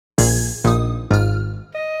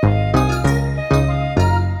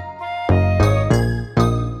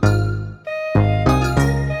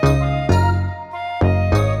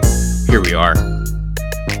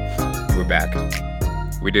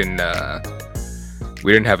We didn't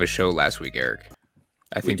have a show last week, Eric.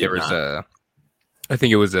 I think it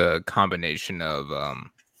was a combination of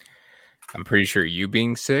I'm pretty sure you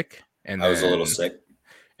being sick and I was a little sick.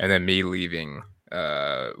 And then me leaving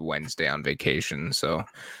Wednesday on vacation. So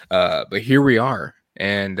but here we are.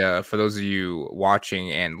 And for those of you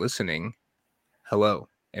watching and listening, hello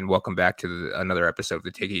and welcome back to another episode of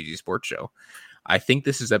the Take It Easy Sports Show. I think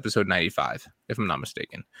this is episode 95, if I'm not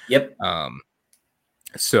mistaken. Yep.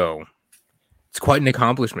 So it's quite an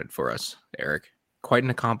accomplishment for us, Eric. Quite an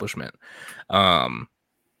accomplishment.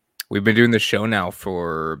 We've been doing this show now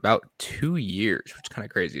for about 2 years, which is kind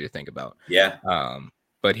of crazy to think about. Yeah.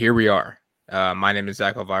 But here we are. My name is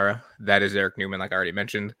Zach Elvira. That is Eric Newman, like I already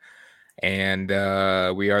mentioned. And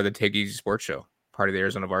we are the Take It Easy Sports Show, part of the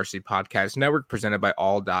Arizona Varsity Podcast Network, presented by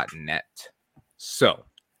all.net. So,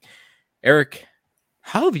 Eric,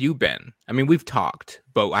 how have you been? I mean, we've talked,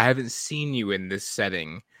 but I haven't seen you in this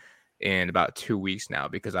setting in about 2 weeks now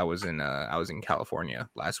because I was in California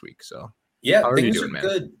last week. So yeah, how are things you doing, are man?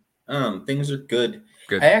 good. Things are good.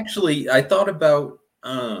 Good. I thought about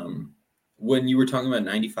when you were talking about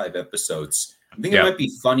 95 episodes. I think it might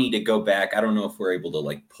be funny to go back. I don't know if we're able to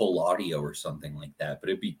like pull audio or something like that, but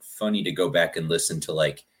it'd be funny to go back and listen to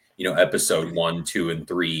episode 1, 2, and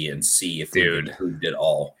 3 and see if we've improved it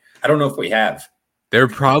all. I don't know if we have. They're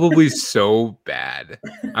probably so bad.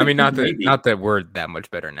 I mean, not that we're that much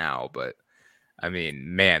better now, but I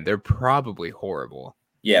mean, man, they're probably horrible.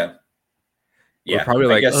 Yeah. We're probably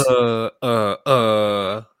like,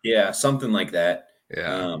 yeah, something like that.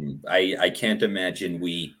 Yeah. I can't imagine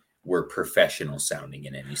we were professional sounding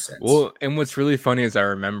in any sense. Well, and what's really funny is I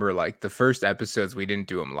remember like the first episodes, we didn't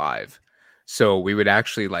do them live. So we would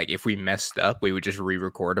actually if we messed up, we would just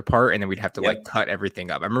re-record a part and then we'd have to cut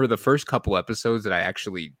everything up. I remember the first couple episodes that I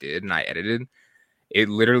actually did and I edited, it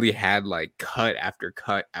literally had cut after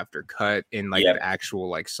cut after cut in the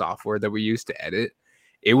actual software that we used to edit.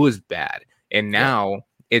 It was bad. And now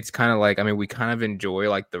it's kind of we kind of enjoy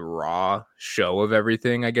the raw show of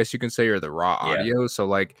everything, I guess you can say, or the raw audio.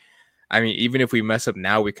 So I mean, even if we mess up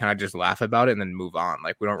now, we kind of just laugh about it and then move on.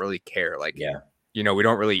 We don't really care. We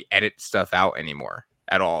don't really edit stuff out anymore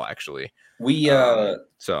at all, actually. We've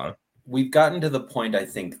gotten to the point, I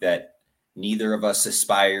think, that neither of us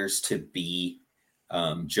aspires to be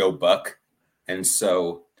Joe Buck. And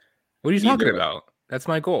so... What are you talking about? That's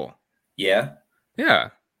my goal. Yeah? Yeah.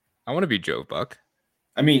 I want to be Joe Buck.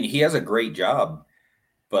 I mean, he has a great job,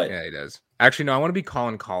 but... Yeah, he does. Actually, no, I want to be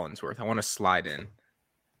Colin Collinsworth. I want to slide in.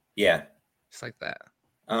 Yeah. Just like that.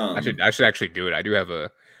 I should actually do it. I do have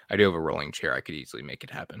a rolling chair. I could easily make it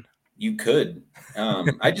happen. You could.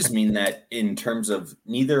 I just mean that in terms of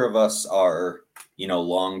neither of us are,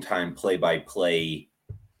 longtime play-by-play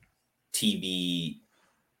TV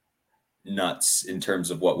nuts in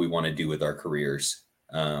terms of what we want to do with our careers.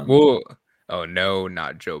 Oh no,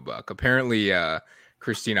 not Joe Buck. Apparently,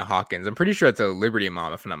 Christina Hawkins. I'm pretty sure it's a Liberty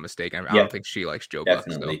mom, if I'm not mistaken. I don't think she likes Joe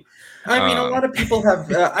definitely. Buck. So. I mean, a lot of people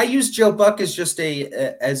have. I use Joe Buck as just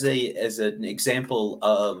as an example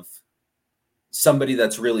of somebody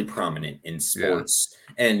that's really prominent in sports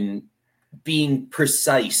and being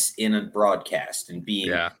precise in a broadcast and being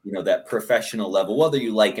that professional level. Whether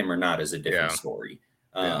you like him or not is a different story.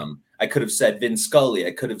 I could have said Vin Scully.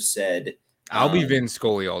 I could have said I'll be Vin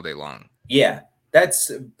Scully all day long. Yeah. I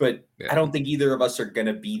don't think either of us are going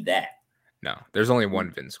to be that. No, there's only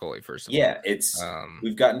one Vin Scully, first of all. Yeah,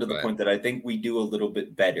 we've gotten to the point that I think we do a little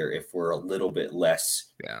bit better if we're a little bit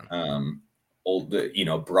less old,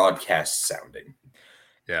 broadcast sounding.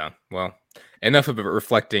 Yeah, well, enough of it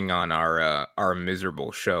reflecting on our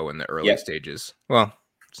miserable show in the early stages. Well,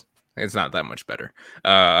 it's not that much better.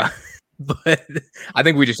 But I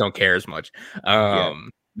think we just don't care as much.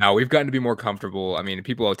 Now we've gotten to be more comfortable. I mean,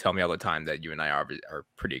 people will tell me all the time that you and I are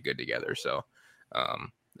pretty good together. So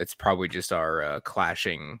it's probably just our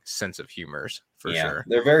clashing sense of humors for sure.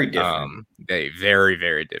 They're very different. They very,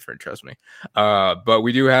 very different. Trust me. But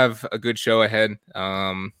we do have a good show ahead. What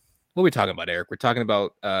are we talking about, Eric? We're talking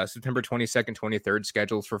about September 22nd, 23rd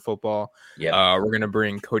schedules for football. Yeah. We're going to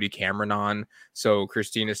bring Cody Cameron on. So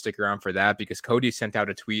Christina, stick around for that because Cody sent out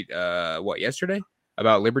a tweet, yesterday?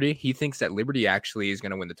 About Liberty. He thinks that Liberty actually is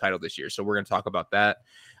going to win the title this year. So we're going to talk about that,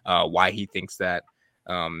 why he thinks that.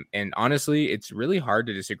 And honestly, it's really hard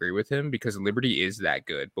to disagree with him because Liberty is that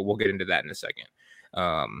good, but we'll get into that in a second.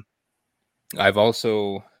 I've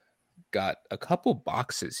also got a couple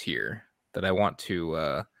boxes here that I want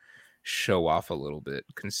to show off a little bit,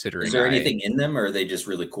 considering. Is there anything in them or are they just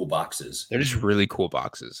really cool boxes? They're just really cool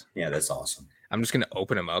boxes. Yeah, that's awesome. I'm just going to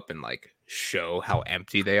open them up and show how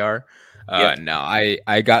empty they are. Yep. No,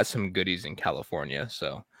 I got some goodies in California,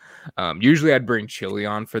 so usually I'd bring Chili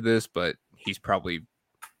on for this, but he's probably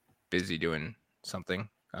busy doing something.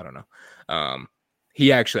 I don't know.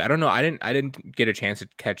 He actually, I don't know. I didn't get a chance to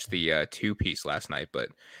catch the 2-piece last night, but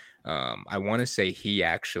I want to say he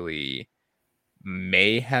actually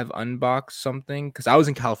may have unboxed something because I was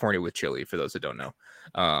in California with Chili. For those that don't know,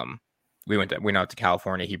 we went out to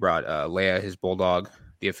California. He brought Leia, his bulldog,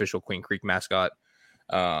 the official Queen Creek mascot,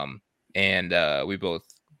 and we both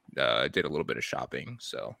did a little bit of shopping.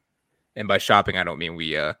 So, and by shopping, I don't mean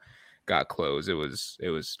we got clothes. It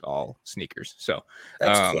was all sneakers. So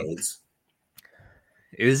that's clothes.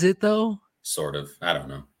 Is it though? Sort of. I don't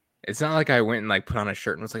know. It's not like I went and like put on a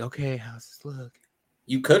shirt and was like, okay, how's this look?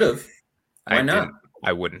 You could have. Why not?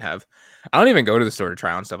 I wouldn't have. I don't even go to the store to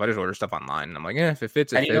try on stuff. I just order stuff online. And I'm like, if it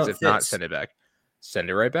fits, it fits. If not, send it back. Send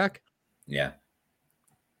it right back. Yeah.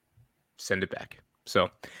 Send it back. So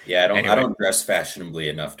yeah, I don't dress fashionably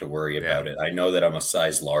enough to worry about it. I know that I'm a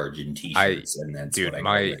size large in t-shirts, and that's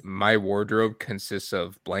my wardrobe consists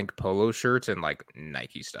of blank polo shirts and like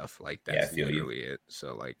Nike stuff. Like that's literally it.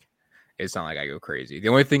 So like, it's not like I go crazy. The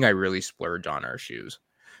only thing I really splurge on are shoes,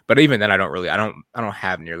 but even then, I don't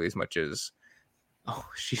have nearly as much as. Oh,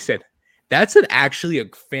 she said, that's actually a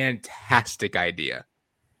fantastic idea.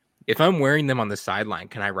 If I'm wearing them on the sideline,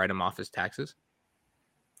 can I write them off as taxes?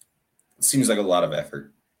 Seems like a lot of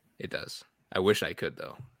effort. It does. I wish I could,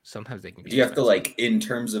 though. Sometimes they can be. Do you have to, like, in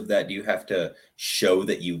terms of that, do you have to show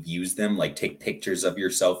that you've used them, like take pictures of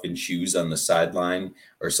yourself in shoes on the sideline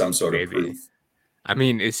or some sort of proof? I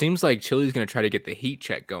mean, it seems like Chili's going to try to get the heat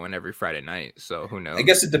check going every Friday night. So who knows? I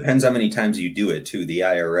guess it depends how many times you do it, too. The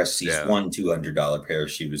IRS sees one $200 pair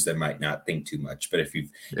of shoes that might not think too much. But if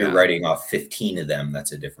you're writing off 15 of them,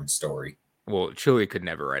 that's a different story. Well, Chili could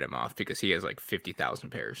never write them off because he has like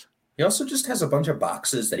 50,000 pairs. He also just has a bunch of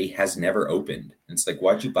boxes that he has never opened. And it's like,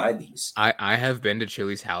 why'd you buy these? I have been to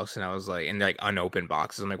Chili's house and I was like, and like unopened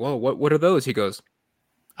boxes. I'm like, well, what are those? He goes,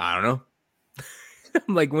 I don't know.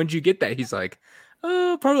 I'm like, when'd you get that? He's like,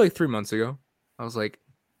 probably like 3 months ago. I was like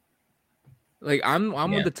I'm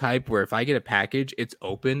of the type where if I get a package, it's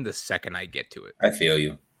open the second I get to it. I feel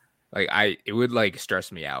you. Like it would like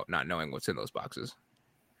stress me out not knowing what's in those boxes.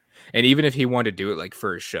 And even if he wanted to do it like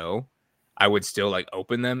for a show, I would still like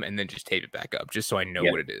open them and then just tape it back up just so I know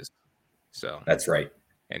what it is. So that's right.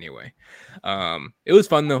 Anyway, it was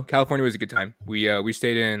fun though. California was a good time. We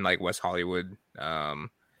stayed in like West Hollywood.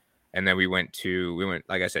 And then we went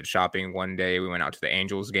like I said, shopping one day. We went out to the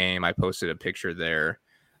Angels game. I posted a picture there.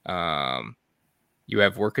 You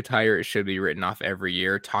have work attire. It should be written off every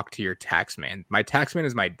year. Talk to your tax man. My tax man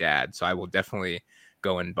is my dad. So I will definitely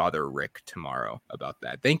go and bother Rick tomorrow about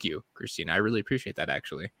that. Thank you, Christina. I really appreciate that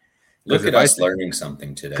actually. Look at us learning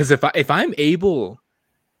something today. Because if I'm able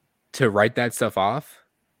to write that stuff off,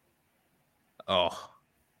 I'm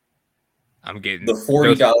getting the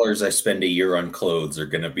 $40 I spend a year on clothes are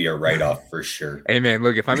going to be a write-off for sure. Hey man,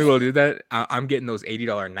 look, if I'm able to do that, I'm getting those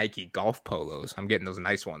 $80 Nike golf polos. I'm getting those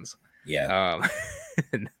nice ones. Yeah.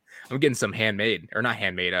 I'm getting some handmade or not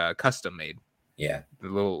handmade, custom made. Yeah. The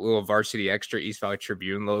little Varsity Extra East Valley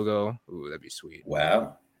Tribune logo. Ooh, that'd be sweet.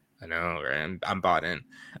 Wow. I know, right? I'm bought in.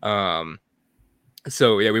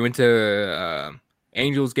 So yeah, we went to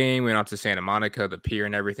Angels game. We went out to Santa Monica, the pier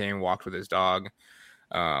and everything. Walked with his dog.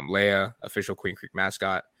 Leia, official Queen Creek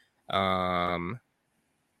mascot. I'm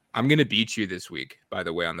gonna beat you this week, by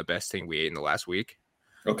the way, on the best thing we ate in the last week.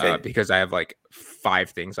 Okay. Because I have like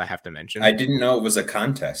 5 things I have to mention. I didn't know it was a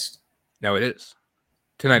contest. No, it is.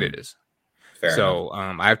 Tonight it is. Fair so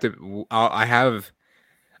enough.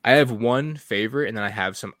 I have one favorite and then I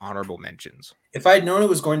have some honorable mentions. If I had known it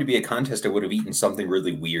was going to be a contest, I would have eaten something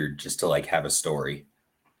really weird just to like have a story.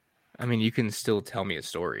 I mean, you can still tell me a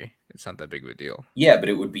story. It's not that big of a deal. Yeah, but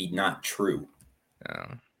it would be not true.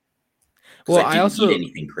 Well, I also eat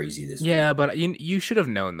anything crazy this week. Yeah, but you should have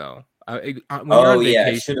known though. I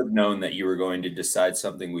should have known that you were going to decide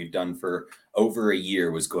something we've done for over a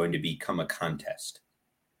year was going to become a contest.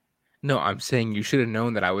 No, I'm saying you should have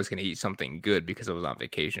known that I was going to eat something good because I was on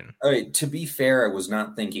vacation. All right, to be fair, I was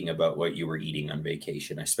not thinking about what you were eating on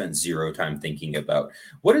vacation. I spent 0 time thinking about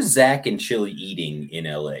what is Zach and Chili eating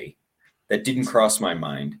in LA. That didn't cross my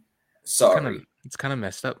mind. Sorry. It's kind of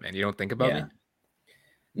messed up, man. You don't think about me?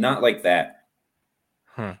 Not like that.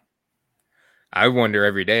 Huh. I wonder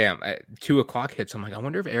every day. I'm at 2:00 hits. I'm like, I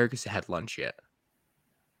wonder if Eric has had lunch yet.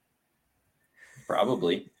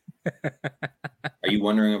 Probably. Are you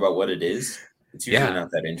wondering about what it is? It's usually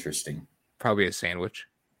not that interesting. Probably a sandwich.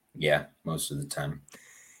 Yeah, most of the time.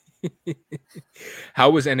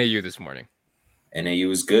 How was NAU this morning? NAU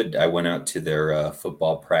was good. I went out to their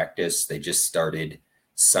football practice. They just started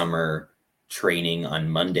summer training on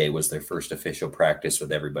Monday. Was their first official practice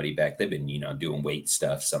with everybody back. They've been, doing weight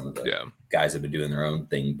stuff. Some of the guys have been doing their own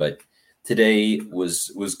thing, but today was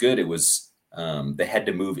good. It was they had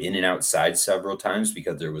to move in and outside several times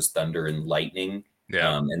because there was thunder and lightning.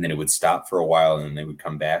 Yeah. And then it would stop for a while and then they would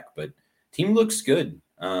come back. But team looks good.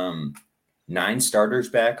 9 starters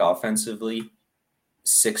back offensively,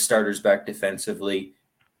 6 starters back defensively.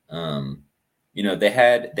 They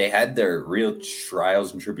had their real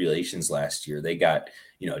trials and tribulations last year. They got,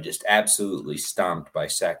 just absolutely stomped by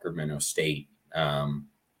Sacramento State.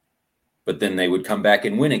 But then they would come back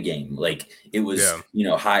and win a game. Like it was,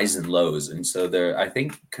 highs and lows. And so I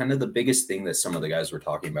think kind of the biggest thing that some of the guys were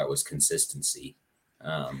talking about was consistency.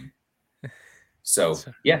 Yeah.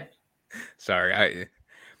 Sorry,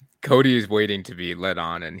 Cody is waiting to be let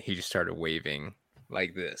on, and he just started waving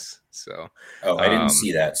like this. So, I didn't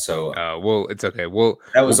see that. So, well, it's okay. That was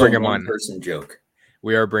we'll bring a him on. Person joke.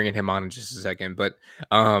 We are bringing him on in just a second, but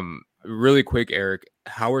really quick, Eric,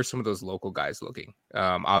 how are some of those local guys looking?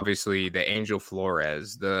 Obviously, the Angel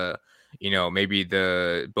Flores, maybe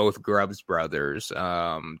the both Grubbs brothers,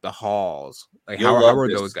 the Halls. Like how are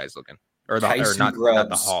those guys looking? Or not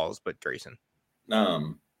the Halls, but Drayson.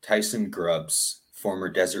 Tyson Grubbs, former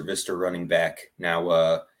Desert Vista running back. Now,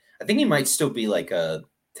 I think he might still be like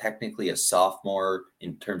technically a sophomore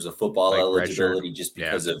in terms of football eligibility, just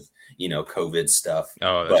because of COVID stuff.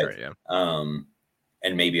 Oh, that's right. Yeah.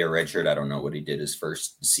 And maybe a redshirt. I don't know what he did his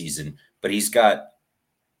first season, but he's got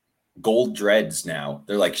gold dreads now.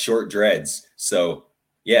 They're like short dreads. So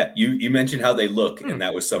yeah, you mentioned how they look, and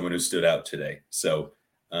that was someone who stood out today. So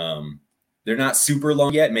they're not super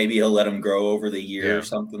long yet. Maybe he'll let them grow over the year or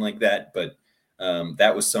something like that. But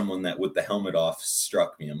that was someone that with the helmet off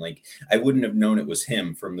struck me. I'm like, I wouldn't have known it was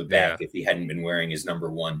him from the back if he hadn't been wearing his number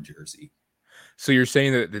 1 jersey. So you're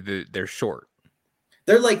saying that they're short?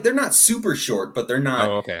 They're not super short, but they're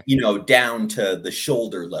not, down to the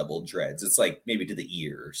shoulder level dreads. It's like maybe to the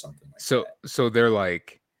ear or something like that.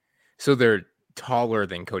 So they're taller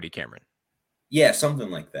than Cody Cameron. Yeah, something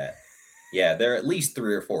like that. Yeah, they're at least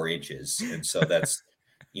 3 or 4 inches. And so that's,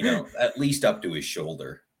 at least up to his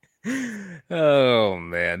shoulder. Oh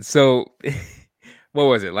man. So what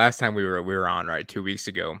was it? Last time we were on, right? 2 weeks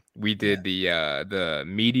ago, we did the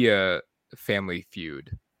media family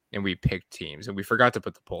feud, and we picked teams, and we forgot to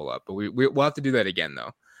put the poll up, but we'll have to do that again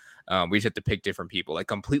though. We just have to pick different people. Like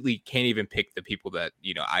completely can't even pick the people that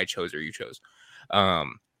I chose or you chose.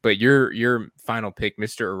 But your final pick,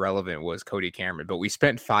 Mr. Irrelevant, was Cody Cameron. But we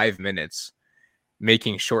spent 5 minutes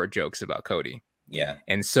making short jokes about Cody. Yeah.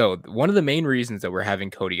 And so one of the main reasons that we're having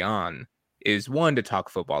Cody on is 1, to talk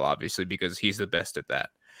football, obviously, because he's the best at that.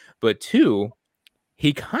 But 2,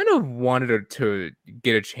 he kind of wanted to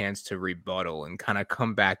get a chance to rebuttal and kind of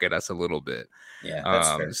come back at us a little bit. Yeah,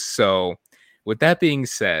 that's fair. So with that being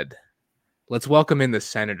said, let's welcome in the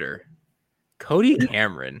senator, Cody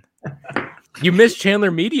Cameron. You missed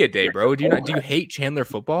Chandler Media Day, bro. Do you hate Chandler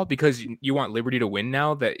football because you want Liberty to win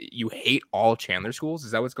now? That you hate all Chandler schools?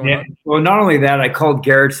 Is that what's going on? Well, not only that, I called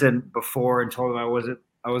Garrettson before and told him I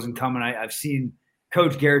wasn't coming. I've seen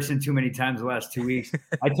Coach Garrettson too many times the last 2 weeks.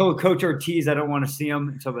 I told Coach Ortiz I don't want to see him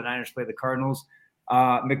until the Niners play the Cardinals.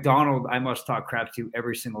 McDonald, I must talk crap to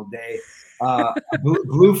every single day.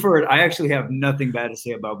 Bluford, I actually have nothing bad to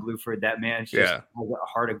say about Bluford. That man just has a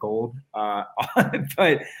heart of gold.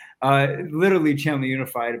 But literally Chandler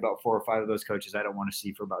Unified, about 4 or 5 of those coaches I don't want to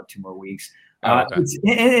see for about 2 more weeks.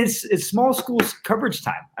 It's small schools coverage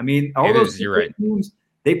time. I mean, all those teams,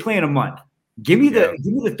 they play in a month. Give me the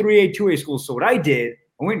 3A, 2A schools. So what I did,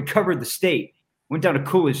 I went and covered the state. Went down to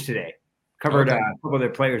Coolidge today. Covered a couple of their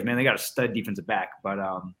players, man. They got a stud defensive back. But,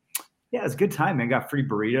 it's a good time, man. Got free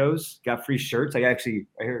burritos. Got free shirts. I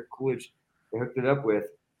hear Coolidge they hooked it up with.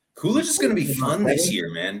 Coolidge is going to be fun this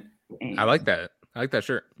year, man. I like that. I like that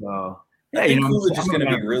shirt. So, I think Coolidge is going to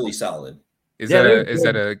be really solid. Is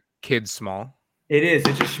that a kid small? It is.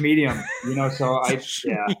 It's just medium, So I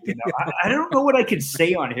don't know what I could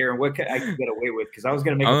say on here and what I could get away with because I was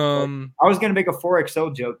gonna make a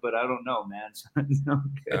 4XL joke, but I don't know, man.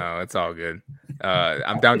 Oh, it's all good.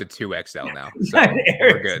 I'm down to 2XL now, so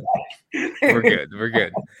we're good. We're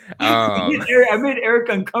good. I made Eric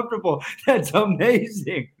uncomfortable. That's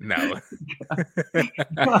amazing. No.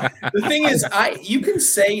 The thing is, you can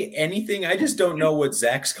say anything. I just don't know what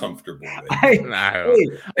Zach's comfortable with. I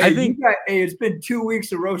think it's been 2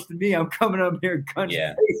 weeks of roasting me. I'm coming up here and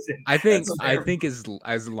facing. I think as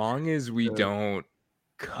long as we don't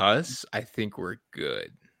cuss, I think we're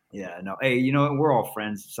good. Yeah, no. Hey, we're all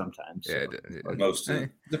friends sometimes. So. Most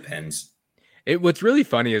depends. What's really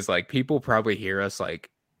funny is like people probably hear us like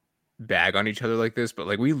bag on each other like this, but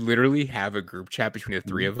like we literally have a group chat between the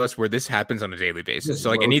three of us where this happens on a daily basis. So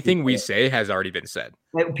like anything we say has already been said.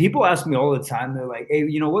 Like, people ask me all the time, they're like, hey,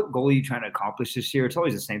 what goal are you trying to accomplish this year? It's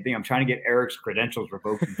always the same thing. I'm trying to get Eric's credentials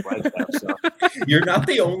revoked from Flagstaff. So you're not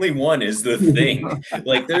the only one is the thing.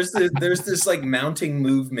 Like there's this like mounting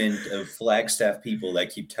movement of Flagstaff people that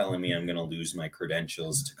keep telling me I'm gonna lose my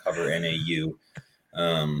credentials to cover NAU.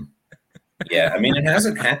 Yeah, I mean it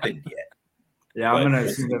hasn't happened yet. Yeah, I'm going to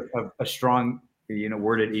send a strong,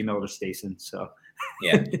 worded email to Stacen. So,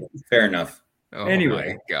 yeah, fair enough. Oh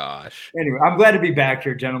anyway, my gosh. Anyway, I'm glad to be back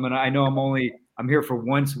here, gentlemen. I know I'm here for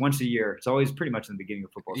once a year. It's always pretty much in the beginning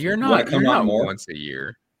of football season. You're not more once a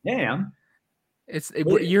year. Yeah, I am.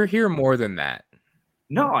 You're here more than that.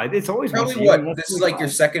 No, it's always probably what. This is like your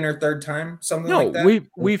second or third time, something like that. No,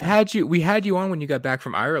 we had you on when you got back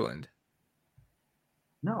from Ireland.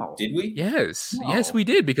 No. Did we? Yes. No. Yes, we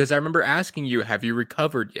did. Because I remember asking you, have you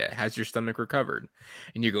recovered yet? Has your stomach recovered?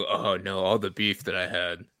 And you go, oh, no, all the beef that I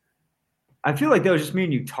had. I feel like that was just me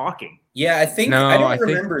and you talking. Yeah, I don't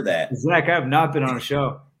remember that. Zach, I have not been on a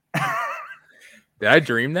show. Did I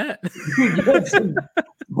dream that?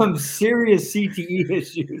 some serious CTE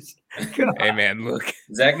issues. God. Hey, man, look.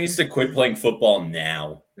 Zach needs to quit playing football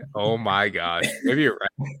now. Oh, my gosh. Maybe you're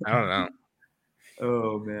right. I don't know.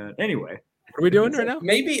 Oh, man. Anyway. What are we doing right now?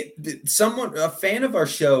 Maybe a fan of our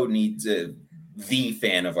show needs the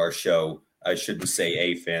fan of our show. I shouldn't say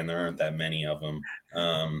a fan. There aren't that many of them.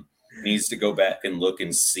 Needs to go back and look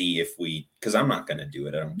and see if because I'm not going to do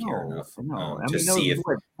it. I don't care enough to see if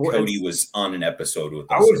Cody was on an episode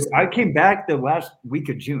with us. I came back the last week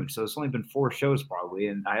of June, so it's only been 4 shows probably,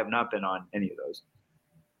 and I have not been on any of those.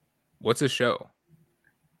 What's a show?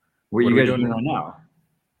 What are you guys doing on now?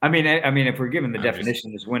 I mean, if we're given the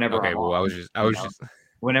definition, is whenever. Okay, well, I was just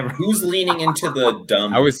whenever. Who's leaning into the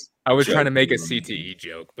dumb? I was trying to make a CTE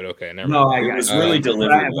joke, but okay, never mind. It was really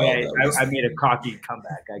delivered well. I made a cocky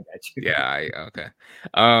comeback. I got you. Yeah, okay.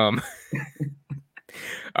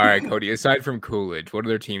 All right, Cody. Aside from Coolidge, what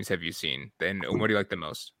other teams have you seen? And what do you like the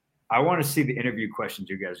most? I want to see the interview questions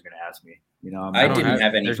you guys are going to ask me. I didn't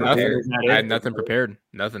have any prepared. I had nothing prepared.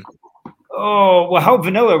 Nothing. Oh, well, how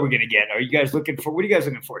vanilla are we going to get? Are you guys looking for? What are you guys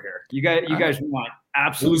looking for here? You guys want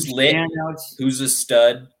absolute standouts? Who's a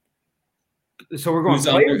stud? So we're going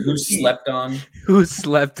who slept on? Who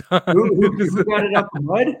slept on? Who got it out the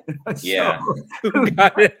mud? Yeah. Who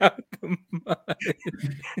got it out the mud?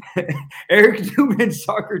 Eric Newman's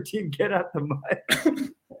soccer team get out the mud.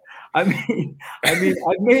 I mean, I've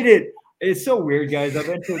made it. It's so weird, guys. I've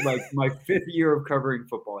entered like my 5th year of covering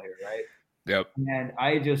football here, right? Yep. And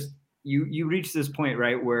I just you reach this point,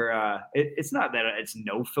 right, where it's not that it's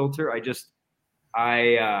no filter.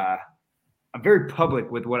 I'm very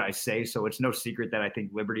public with what I say, so it's no secret that I think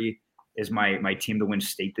Liberty is my team to win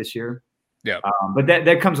state this year. Yeah. But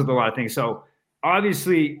that comes with a lot of things. So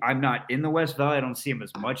obviously, I'm not in the West Valley. I don't see them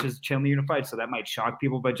as much as Chandler Unified, so that might shock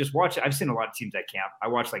people. But just watch. I've seen a lot of teams at camp. I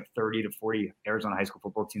watched like 30 to 40 Arizona high school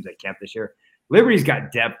football teams at camp this year. Liberty's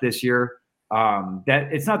got depth this year. That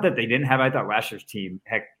it's not that they didn't have. I thought last year's team,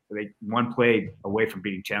 heck, they one play away from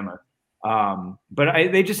beating Chandler. But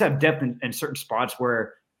they just have depth in certain spots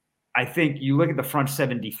where I think you look at the front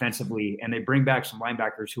 7 defensively, and they bring back some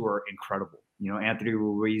linebackers who are incredible. Anthony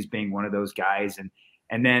Ruiz being one of those guys,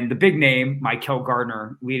 and then the big name, Michael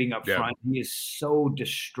Gardner, leading up front. He is so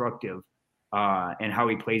destructive in how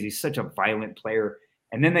he plays. He's such a violent player.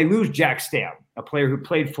 And then they lose Jack Stam, a player who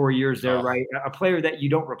played 4 years there, right? A player that you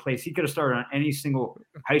don't replace. He could have started on any single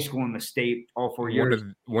high school in the state all 4 years.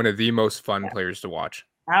 One of the most fun players to watch.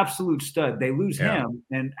 Absolute stud. They lose him,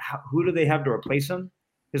 and who do they have to replace him?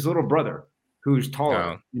 His little brother, who's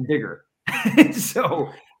taller and bigger.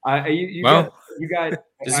 So you got.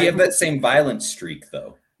 Does he have that same violent streak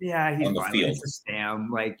though? Yeah, he's on the field. It's a Stam,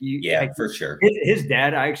 for sure. His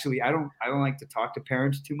dad, I don't like to talk to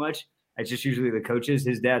parents too much. It's just usually the coaches.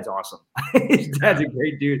 His dad's awesome. His dad's a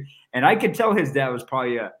great dude, and I could tell his dad was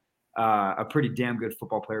probably a pretty damn good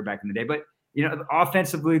football player back in the day. But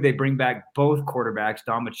offensively, they bring back both quarterbacks,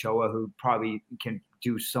 Dom Ochoa, who probably can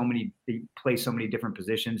play so many different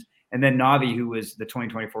positions, and then Navi, who was the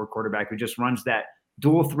 2024 quarterback, who just runs that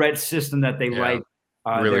dual threat system that they like.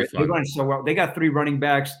 Really they run so well. They got 3 running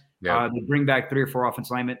backs. Yeah. They bring back 3 or 4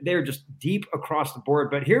 offensive linemen. They're just deep across the board.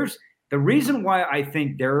 But here's the reason why I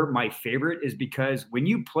think they're my favorite is because when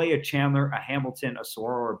you play a Chandler, a Hamilton, a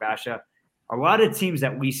Saguaro, or Basha, a lot of teams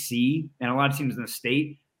that we see and a lot of teams in the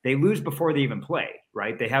state, they lose before they even play,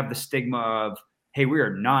 right? They have the stigma of hey, we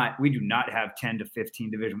do not have 10 to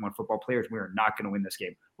 15 Division I football players. We are not going to win this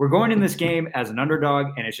game. We're going in this game as an underdog,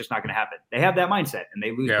 and it's just not going to happen. They have that mindset, and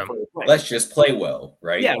they lose before they play. Let's just play well,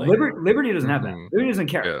 right? Yeah, Liberty doesn't have that. Liberty doesn't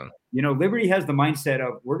care. Yeah. You know, Liberty has the mindset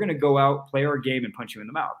of we're going to go out, play our game, and punch you in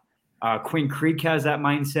the mouth. Queen Creek has that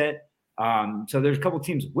mindset. So there's a couple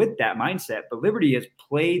teams with that mindset, but Liberty has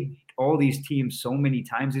played all these teams so many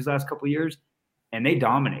times these last couple of years, and they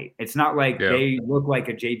dominate. It's not like they look like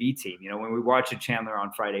a JV team. You know, when we watch a Chandler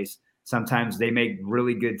on Fridays, sometimes they make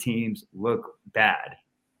really good teams look bad.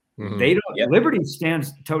 They don't. Liberty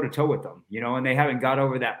stands toe to toe with them, you know, and they haven't got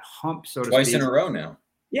over that hump. So twice in a row now.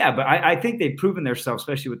 Yeah, but I think they've proven themselves,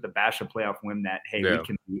 especially with the Basha playoff win, that hey, we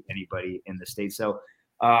can beat anybody in the state. So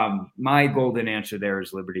my golden answer there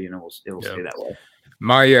is Liberty, and it will stay that way.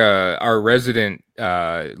 My our resident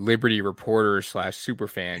Liberty reporter / super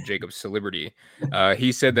fan, Jacob Celebrity,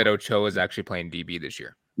 he said that Ochoa is actually playing DB this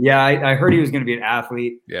year. Yeah, I heard he was going to be an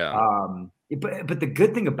athlete. Yeah. But the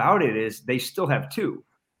good thing about it is they still have two.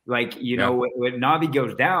 Like, you know, when Navi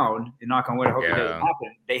goes down, and knock on wood, I hope it doesn't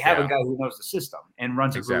happen, they have a guy who knows the system and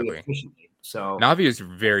runs it really efficiently. So Navi is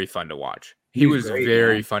very fun to watch. He was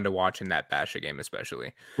very fun to watch in that Basha game,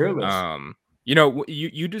 especially. Fearless. You know,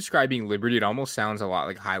 you describing Liberty, it almost sounds a lot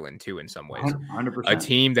like Highland too in some ways. 100%. A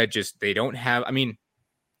team that just they don't have. I mean,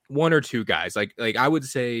 one or two guys. Like I would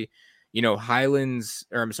say, you know,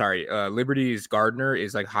 Liberty's Gardner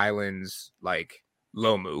is like Highland's like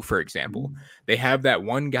Lomu, for example. They have that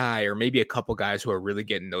one guy or maybe a couple guys who are really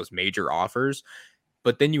getting those major offers.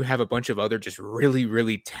 But then you have a bunch of other just really,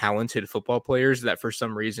 really talented football players that for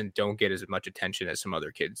some reason don't get as much attention as some other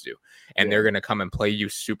kids do. And they're going to come and play you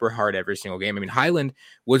super hard every single game. I mean, Highland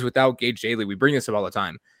was without Gage Daly. We bring this up all the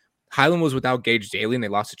time. Highland was without Gage Daly, and they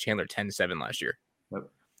lost to Chandler 10-7 last year. Yep.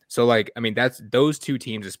 So, like, I mean, that's those two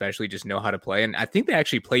teams especially just know how to play. And I think they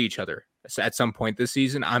actually play each other at some point this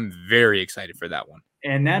season. I'm very excited for that one.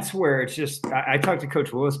 And that's where it's just – I talked to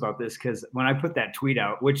Coach Willis about this because when I put that tweet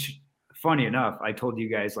out, which – funny enough, I told you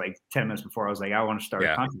guys like 10 minutes before, I was like, I want to start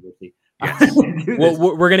a controversy. Yes. Well,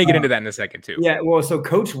 we're going to get into that in a second too. Yeah. Well, so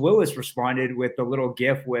Coach Willis responded with a little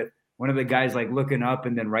GIF with one of the guys like looking up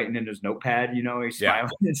and then writing in his notepad, you know, he's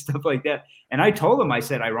smiling and stuff like that. And I told him, I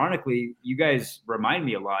said, ironically, you guys remind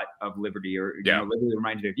me a lot of Liberty, or you know, Liberty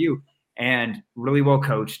reminds me of you, and really well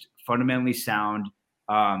coached, fundamentally sound.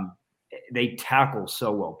 They tackle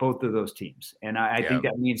so well, both of those teams. And I think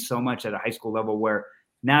that means so much at a high school level where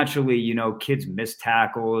naturally, you know, kids miss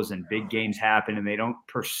tackles and big games happen and they don't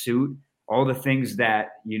pursue all the things that,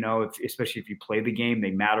 you know, especially if you play the game,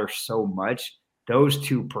 they matter so much. Those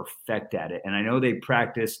two perfect at it. And I know they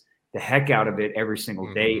practice the heck out of it every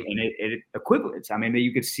single day, and it equivalents. I mean,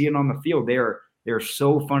 you could see it on the field. They're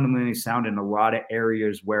so fundamentally sound in a lot of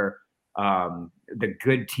areas where the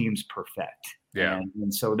good teams perfect. Yeah.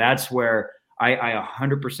 And so that's where I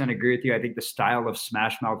 100% agree with you. I think the style of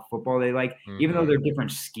smash mouth football they like, even though they're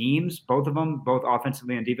different schemes, both of them, both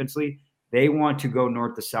offensively and defensively, they want to go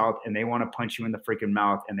north to south and they want to punch you in the freaking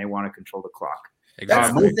mouth and they want to control the clock.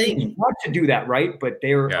 Exactly. That's the thing. They want to do that, right? But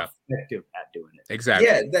they're effective at doing it. Exactly.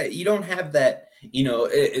 Yeah, that you don't have that. You know,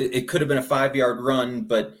 it could have been a 5-yard run,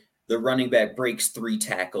 but the running back breaks 3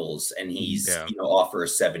 tackles and he's off for a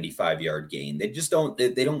 75-yard gain. They just don't.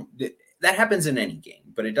 They don't. That happens in any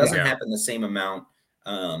game, but it doesn't happen the same amount.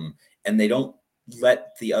 And they don't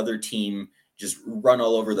let the other team just run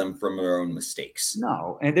all over them from their own mistakes.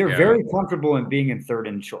 No, and they're very comfortable in being in third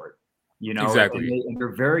and short. You know, exactly. And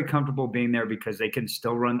they're very comfortable being there because they can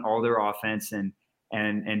still run all their offense and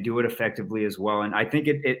do it effectively as well. And I think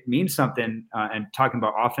it means something. And talking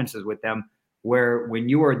about offenses with them, where when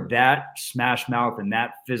you are that smash mouth and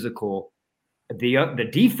that physical, the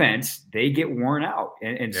defense, they get worn out.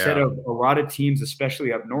 And instead of a lot of teams,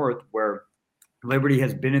 especially up north, where Liberty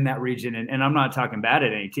has been in that region, and I'm not talking bad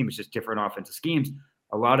at any team, it's just different offensive schemes.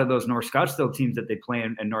 A lot of those North Scottsdale teams that they play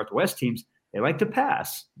in, and Northwest teams, they like to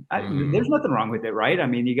pass. There's nothing wrong with it, right? I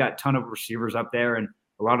mean, you got a ton of receivers up there, and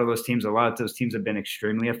a lot of those teams have been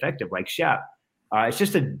extremely effective, like Shap. It's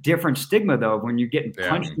just a different stigma, though, when you're getting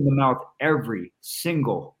punched in the mouth every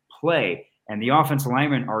single play, and the offensive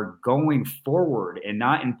linemen are going forward and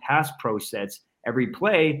not in pass pro sets every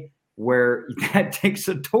play, where that takes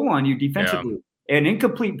a toll on you defensively. An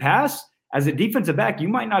incomplete pass, as a defensive back, you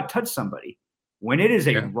might not touch somebody. When it is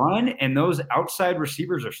a run and those outside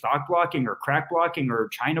receivers are stock blocking or crack blocking or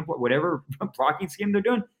China, whatever blocking scheme they're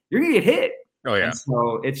doing, you're going to get hit. Oh, yeah. And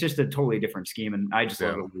so it's just a totally different scheme, and I just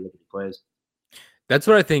love the way Liberty plays. That's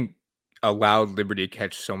what I think allowed Liberty to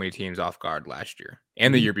catch so many teams off guard last year.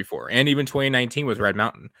 and the year before, and even 2019 with Red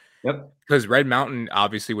Mountain. Yep. Because Red Mountain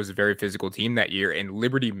obviously was a very physical team that year, and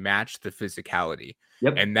Liberty matched the physicality.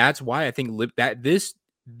 Yep. And that's why I think that this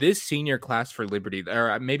senior class for Liberty,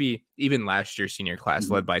 or maybe even last year's senior class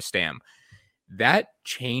led by Stam, that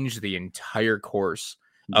changed the entire course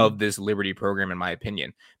of this Liberty program, in my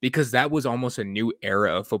opinion, because that was almost a new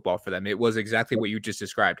era of football for them. It was exactly what you just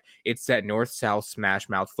described. It's that north-south smash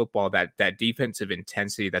mouth football, that defensive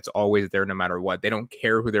intensity that's always there no matter what. They don't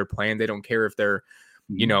care who they're playing. They don't care if they're,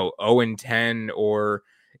 0-10 or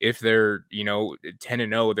if they're,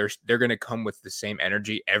 10-0. They're going to come with the same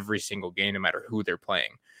energy every single game, no matter who they're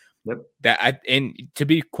playing. Yep. And to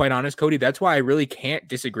be quite honest, Cody, that's why I really can't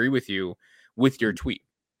disagree with you with your tweet,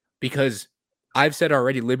 because I've said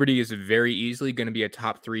already, Liberty is very easily going to be a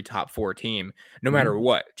top 3, top 4 team, no matter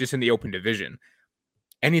what, just in the open division.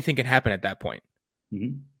 Anything can happen at that point.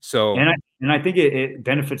 So, and I think it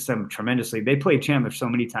benefits them tremendously. They played Chandler so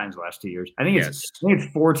many times the last 2 years. I think it's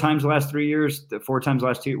 4 times the last 3 years, 4 times the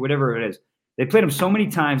last 2, whatever it is. They played them so many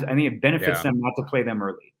times. I think it benefits them not to play them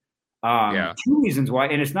early. 2 reasons why,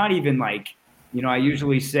 and it's not even like, I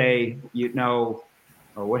usually say,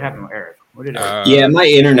 what happened with Eric? What did Eric my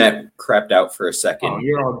internet crapped out for a second. Oh,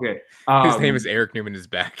 you're all good. His name is Eric Newman is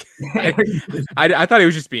back. I thought he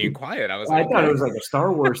was just being quiet. I thought it was like a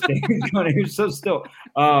Star Wars thing. He was so still.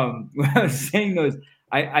 What I was saying was,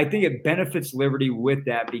 I think it benefits Liberty with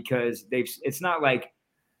that, because it's not like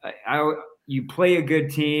you play a good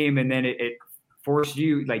team and then it forces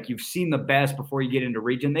you, like, you've seen the best before you get into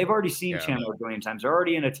region. They've already seen Chandler a billion times. They're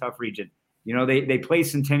already in a tough region. They play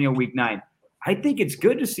Centennial week 9. I think it's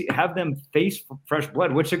good to have them face fresh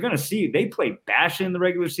blood, which they're going to see. They play Basha in the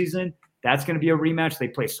regular season. That's going to be a rematch. They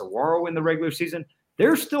play Saguaro in the regular season.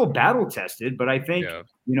 They're still battle tested, but I think,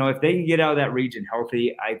 if they can get out of that region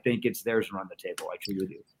healthy, I think it's theirs to run the table. I truly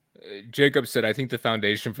do. Jacob said, I think the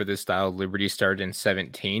foundation for this style of Liberty started in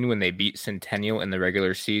 2017 when they beat Centennial in the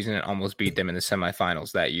regular season and almost beat them in the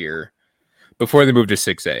semifinals that year before they moved to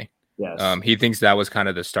 6A. Yes. He thinks that was kind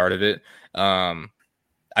of the start of it.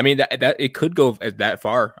 I mean, that it could go that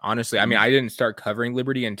far, honestly. I mean, I didn't start covering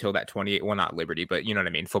Liberty until that 28. Well, not Liberty, but you know what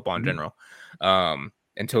I mean, football in general.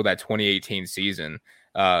 Until that 2018 season.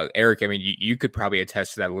 Eric, I mean, you could probably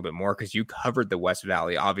attest to that a little bit more because you covered the West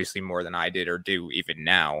Valley obviously more than I did or do even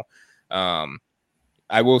now.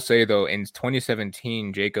 I will say though, in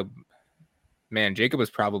 2017, Jacob was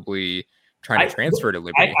probably trying to transfer to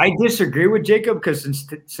Liberty. I disagree with Jacob because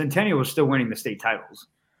Centennial was still winning the state titles.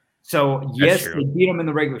 So yes, they beat them in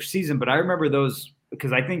the regular season, but I remember those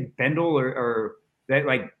because I think Bendel or that,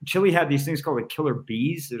 like, Chile had these things called the Killer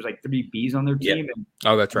Bees. There's like 3 Bs on their team.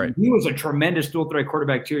 And, that's right. He was a tremendous dual threat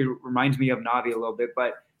quarterback too. He reminds me of Navi a little bit,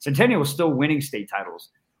 but Centennial was still winning state titles.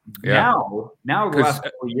 Yeah. Now the last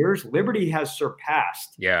couple of years, Liberty has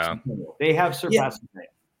surpassed. Centennial. They have surpassed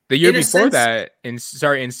Centennial. The year before that, in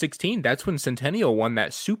 16, that's when Centennial won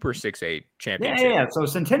that Super 6A championship. Yeah. So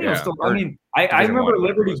Centennial still. I mean, I remember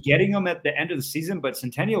Liberty getting them at the end of the season, but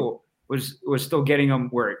Centennial was still getting them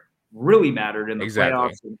where it really mattered in the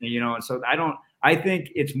playoffs. And so I think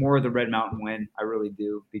it's more the Red Mountain win. I really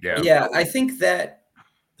do. I think that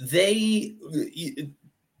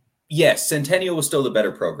Centennial was still the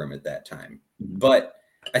better program at that time, but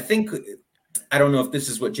I think. I don't know if this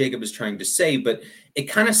is what Jacob is trying to say, but it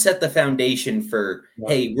kind of set the foundation for,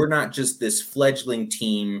 hey, we're not just this fledgling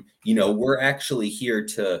team. We're actually here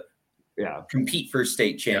to compete for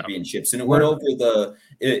state championships. And it went over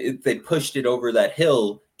they pushed it over that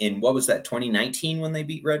hill in, what was that, 2019 when they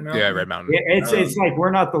beat Red Mountain? Yeah, Red Mountain. It's like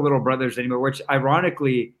we're not the little brothers anymore, which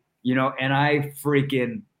ironically, and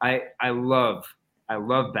I love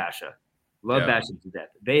Basha. Basha to death.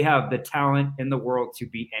 They have the talent in the world to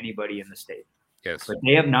beat anybody in the state. Yes. But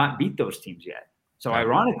they have not beat those teams yet. So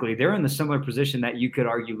ironically, they're in the similar position that you could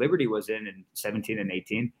argue Liberty was in 17 and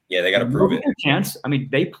 18. Yeah, they got to prove it. Their chance. I mean,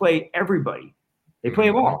 they play everybody. They play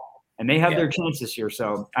them all. And they have their chance this year.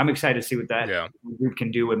 So I'm excited to see what that group can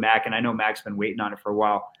do with Mac. And I know Mac's been waiting on it for a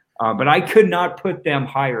while. But I could not put them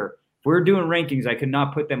higher. If we're doing rankings, I could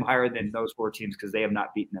not put them higher than those 4 teams because they have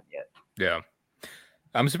not beaten them yet. Yeah.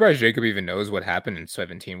 I'm surprised Jacob even knows what happened in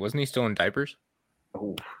 17. Wasn't he still in diapers?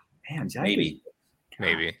 Oh, man. Maybe.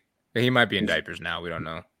 He might be in diapers now. We don't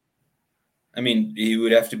know. I mean, he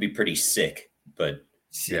would have to be pretty sick, but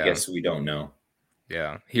I guess we don't know.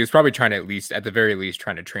 Yeah. He was probably at the very least,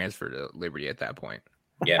 trying to transfer to Liberty at that point.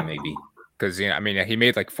 Yeah, maybe. Because, he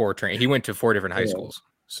made like 4 he went to 4 different high schools.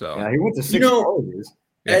 So he went to 6 colleges.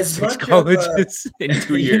 As 6 much colleges in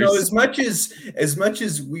 2 years. As much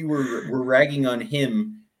as we were ragging on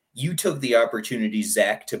him, you took the opportunity,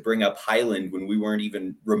 Zach, to bring up Highland when we weren't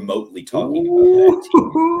even remotely talking about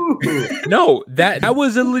that team. No, that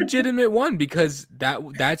was a legitimate one because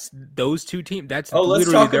that's those two teams. That's let's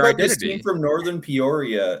literally talk their about identity. this team from Northern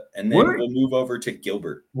Peoria, and then we'll move over to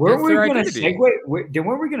Gilbert. Weren't we going to segue?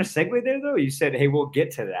 Weren't we going to segue there though? You said, "Hey, we'll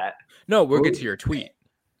get to that." No, we'll get to your tweet.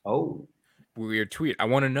 Oh, your tweet. I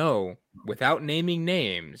want to know, without naming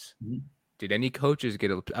names, did any coaches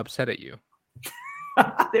get upset at you?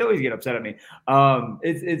 They always get upset at me.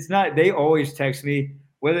 It's not. They always text me,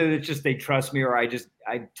 whether it's just they trust me or I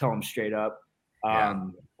tell them straight up.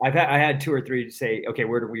 I had 2 or 3 say, okay,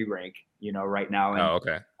 where do we rank? Right now. And,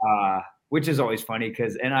 okay. Which is always funny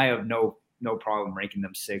and I have no problem ranking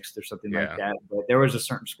them 6th or something like that. But there was a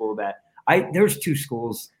certain school that there's 2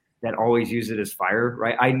 schools that always use it as fire,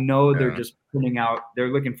 right? I know they're just putting out.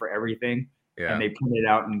 They're looking for everything, and they print it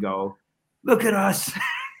out and go, look at us.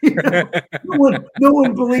 No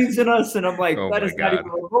one believes in us, and I'm like, that is not even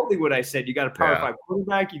remotely what I said. You got a Power 5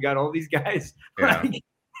 quarterback, you got all these guys. Like,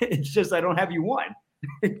 it's just I don't have you one.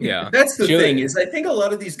 That's the thing is I think a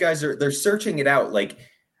lot of these guys they're searching it out. Like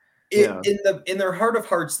in their heart of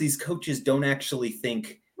hearts, these coaches don't actually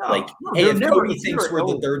think hey, if Cody thinks we're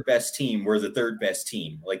the third best team, we're the third best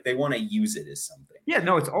team. Like they want to use it as something. Yeah,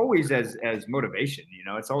 no, it's always as motivation.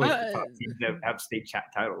 It's always the top teams that have state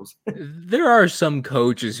titles. There are some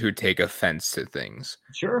coaches who take offense to things.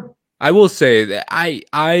 Sure. I will say that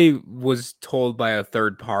I was told by a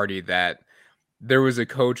third party that there was a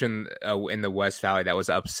coach in the West Valley that was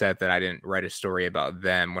upset that I didn't write a story about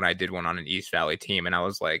them when I did one on an East Valley team, and I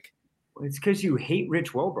was like, it's because you hate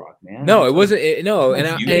Rich Welbrock, man. No, it wasn't.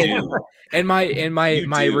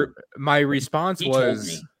 My response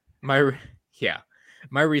was my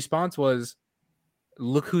response was,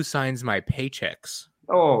 look who signs my paychecks.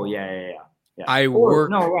 Oh yeah. I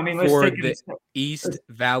work for the East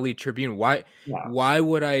Valley Tribune. Why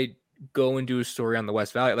would I go and do a story on the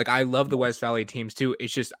West Valley? Like I love the West Valley teams too.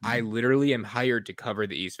 It's just I literally am hired to cover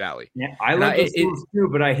the East Valley. Yeah, I love the schools too,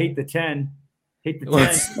 but I hate the 10. It's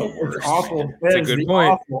awful. It's a good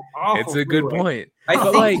point. It's a good point.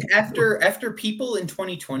 I think after people in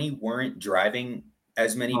 2020 weren't driving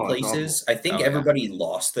as many places, I think everybody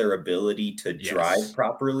lost their ability to drive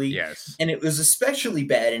properly. Yes. And it was especially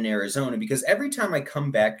bad in Arizona because every time I come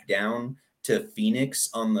back down to Phoenix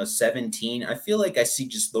on the 17, I feel like I see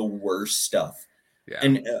just the worst stuff. Yeah.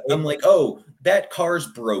 And I'm like, oh, that car's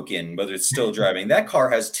broken, but it's still driving. That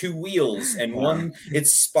car has 2 wheels and one,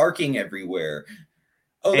 it's sparking everywhere.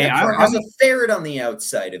 Oh, that car has a ferret on the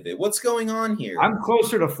outside of it. What's going on here? I'm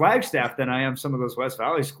closer to Flagstaff than I am some of those West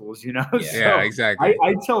Valley schools, Yeah, so exactly.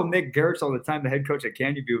 I tell Nick Garretts all the time, the head coach at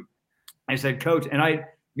Canyon View, I said, Coach, and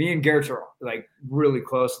me and Garretts are like really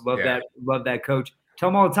close. Love that coach. Tell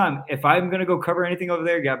him all the time, if I'm going to go cover anything over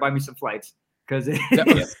there, you got to buy me some flights. Because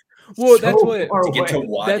that's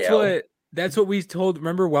what we told.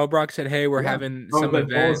 Remember, Welbrock said, "Hey, we're having some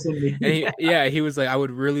event," and he was like, "I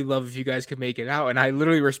would really love if you guys could make it out." And I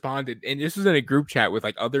literally responded, and this was in a group chat with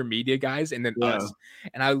like other media guys, and then us.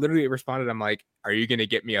 And I literally responded, "I'm like, are you gonna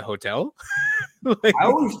get me a hotel?" I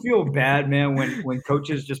always feel bad, man, when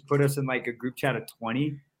coaches just put us in like a group chat of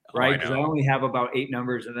 20. Right? Because I only have about 8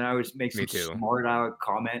 numbers, and then I always make some smart out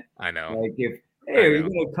comment. I know. Like hey, are you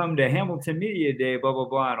going to come to Hamilton Media Day, blah, blah,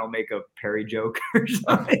 blah, and I'll make a Perry joke or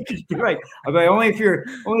something. Right. I'm like, only if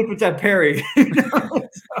it's at Perry.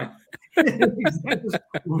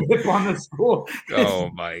 Rip on the school. Oh,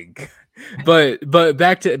 my God. But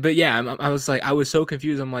yeah, I was like, I was so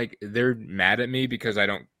confused. I'm like, they're mad at me because I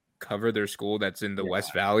don't cover their school that's in the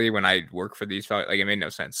West Valley when I work for the East Valley. Like, it made no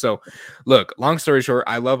sense. So, look, long story short,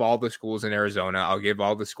 I love all the schools in Arizona. I'll give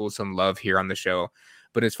all the schools some love here on the show.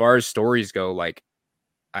 But as far as stories go, like,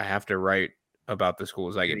 I have to write about the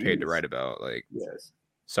schools I get paid to write about. Like,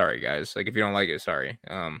 sorry, guys. Like, if you don't like it, sorry.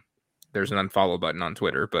 There's an unfollow button on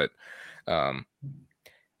Twitter, but,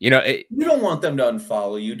 you don't want them to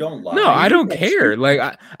unfollow you. Don't lie. No, I don't care.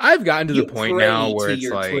 Like, I've gotten to the point now where it's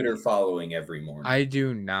your like Twitter following every morning. I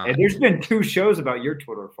do not. And there's been 2 shows about your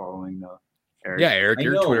Twitter following, though. Eric. Yeah, Eric,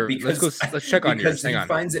 your Twitter. Let's check on yours. Hang on. He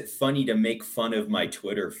finds it funny to make fun of my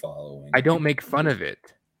Twitter following. I don't make fun of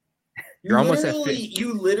it. You're almost at 50.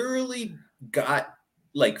 You literally got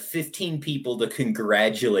like 15 people to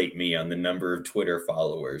congratulate me on the number of Twitter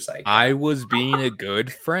followers I was being a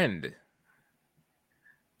good friend.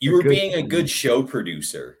 You were being a good show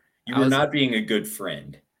producer. You were not being a good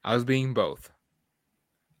friend. I was being both.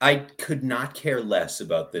 I could not care less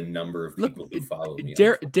about the number of people who follow me.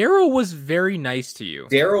 Daryl was very nice to you.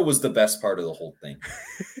 Daryl was the best part of the whole thing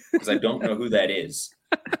because I don't know who that is.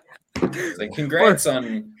 Like, congrats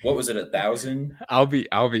on what was it, 1,000? I'll be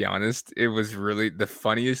honest. It was really the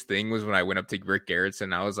funniest thing was when I went up to Rick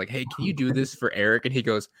Garrettson. I was like, "Hey, can you do this for Eric?" And he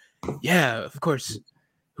goes, "Yeah, of course."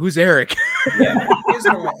 Who's Eric? Yeah,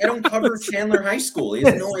 I don't cover Chandler High School. He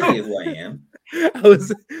has no idea who I am.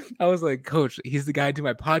 I was like, Coach, he's the guy I do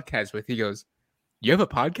my podcast with. He goes, "You have a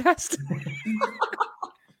podcast?"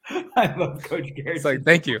 I love Coach Garrett. It's like,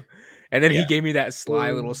 thank you. And then he gave me that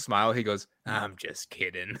sly little smile. He goes, "I'm just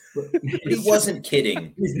kidding." He wasn't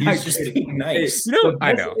kidding. He's just being nice. No,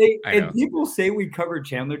 I know. And people say we cover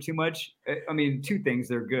Chandler too much. I mean, two things: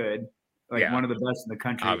 they're good, like one of the best in the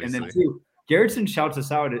country, obviously. and then two, Garrettson shouts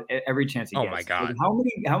us out at every chance he gets. Oh my God! Like,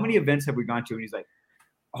 how many events have we gone to? And he's like,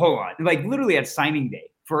 "Hold on!" Like literally at signing day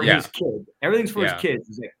for his kid. Everything's for his kids.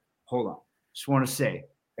 He's like, "Hold on, just want to say,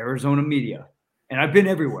 Arizona media." And I've been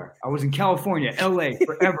everywhere. I was in California, LA,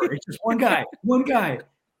 forever. It's just one guy.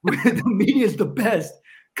 The media is the best.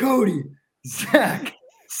 Cody, Zach,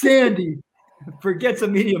 Sandy, forgets a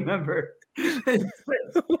media member.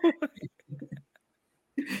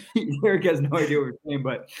 Eric has no idea what we're saying,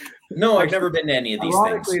 but no, I've never been to any of these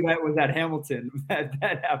things. That was at Hamilton that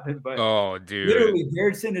happened. But oh, dude, literally,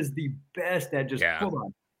 Garrettson is the best at just hold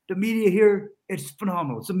on. The media here, it's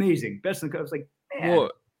phenomenal. It's amazing. Best in the cup. Like, man.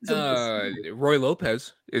 Well, Roy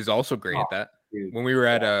Lopez is also great at that. Dude. When we were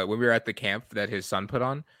at the camp that his son put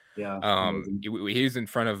on, he was in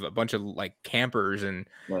front of a bunch of like campers, and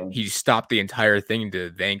he stopped the entire thing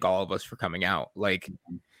to thank all of us for coming out. Like,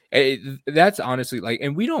 that's honestly like,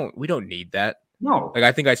 and we don't need that. No, like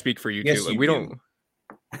I think I speak for you too. Like, we don't.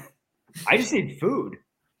 I just need food.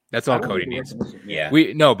 That's all Cody needs. Yeah.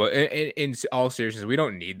 But in all seriousness, we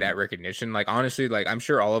don't need that recognition. Like, honestly, like I'm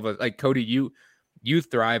sure all of us, like Cody, you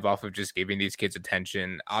thrive off of just giving these kids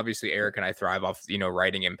attention. Obviously, Eric and I thrive off,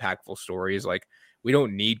 writing impactful stories. Like, we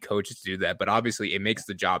don't need coaches to do that, but obviously it makes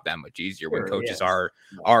the job that much easier when coaches are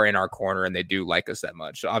in our corner and they do like us that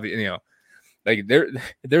much. So obviously, like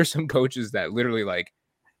there's some coaches that literally like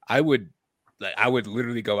I would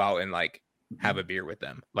literally go out and like have a beer with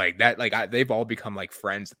them like that. Like they've all become like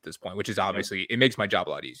friends at this point, which is obviously it makes my job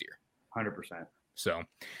a lot easier. 100%. So,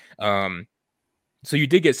 so you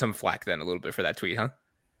did get some flack then a little bit for that tweet, huh?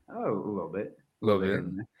 Oh, a little bit.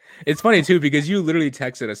 It's funny too because you literally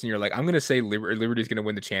texted us and you're like, "I'm gonna say Liberty's gonna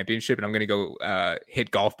win the championship, and I'm gonna go hit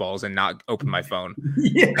golf balls and not open my phone."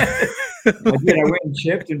 Yeah, I went and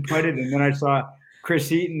chipped and putted, and then I saw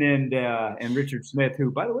Chris Eaton and Richard Smith, who,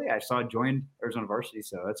 by the way, I saw joined Arizona varsity,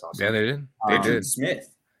 so that's awesome. Yeah, they did. They did. Smith.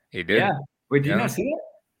 He did. Yeah. Wait, did you not see that?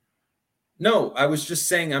 No, I was just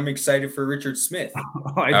saying I'm excited for Richard Smith.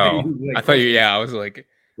 I thought you. Yeah, I was like,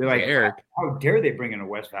 they're like, Eric. How dare they bring in a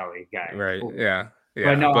West Valley guy? Right. Ooh. Yeah.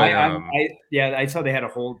 But no, I saw they had a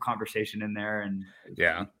whole conversation in there, and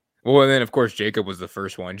Well, and then of course Jacob was the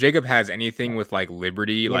first one. Jacob has anything with like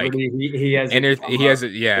Liberty, like he has, and he has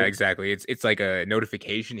it. Yeah, exactly. It's like a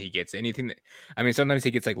notification he gets. Anything that, I mean, sometimes he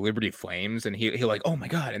gets like Liberty Flames, and he'll like, oh my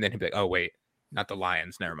god, and then he'll be like, oh wait, not the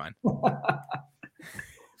Lions. Never mind.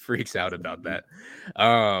 Freaks out about that.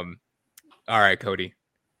 All right, Cody.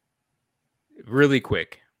 Really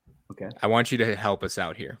quick. Okay. I want you to help us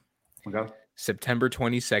out here. Okay. September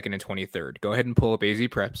 22nd and 23rd. Go ahead and pull up AZ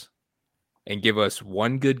Preps and give us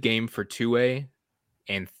one good game for 2A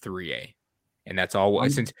and 3A. And that's all.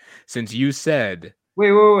 Since you said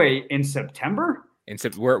wait. In September?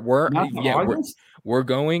 We're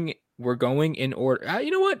going in order.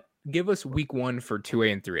 You know what? Give us week 1 for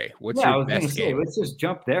 2A and 3A. What's your best game? Let's just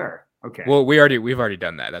jump there. Okay. Well, we've already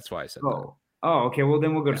done that. That's why I said that. Oh, okay. Well,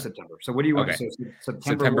 then we'll go to September. So what do you want? Okay. So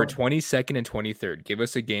September 22nd and 23rd. Give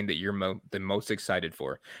us a game that you're the most excited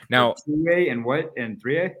for. Now, 2A and what? And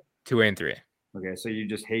 3A? 2A and 3A. Okay. So you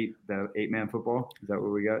just hate the 8-man football? Is that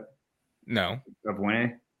what we got? No. Of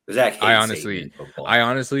 1A? I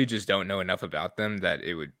honestly just don't know enough about them that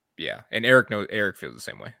it would, yeah. And Eric feels the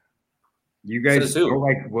same way. You guys go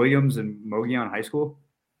like Williams and Mogollon High School?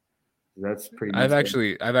 That's pretty much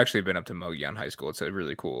I've actually been up to Mogollon High School. It's a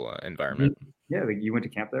really cool environment. Yeah, like you went to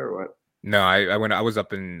camp there or what? No, I was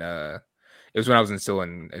up in it was when I was still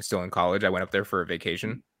in college. I went up there for a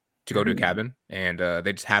vacation to go to a cabin, and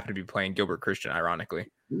they just happened to be playing Gilbert Christian, ironically.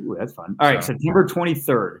 Ooh, that's fun. All right, September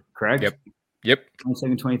 23rd, correct? Yep.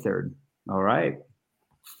 22nd, 23rd. All right.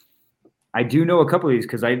 I do know a couple of these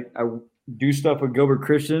because I do stuff with Gilbert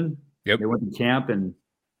Christian. Yep. They went to camp and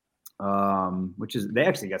they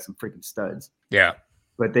actually got some freaking studs. Yeah.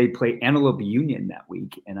 But they play Antelope Union that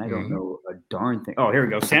week, and I don't know a darn thing. Oh, here we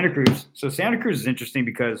go. Santa Cruz. So Santa Cruz is interesting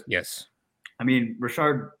because I mean,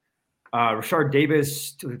 Rashard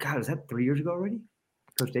Davis. God, is that 3 years ago already?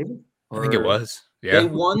 Coach Davis? I think it was. Yeah. They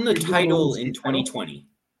won the title in 2020.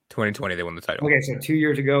 2020, they won the title. Okay, so 2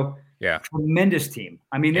 years ago. Yeah. Tremendous team.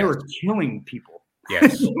 I mean, they were killing people.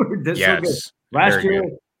 Yes. So good. Last year,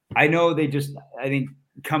 I know I think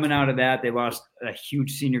coming out of that, they lost a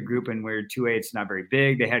huge senior group, and where 2A, it's not very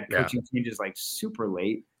big. They had coaching changes like super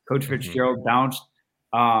late. Coach Fitzgerald bounced.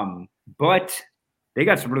 But they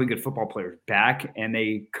got some really good football players back, and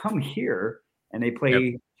they come here and they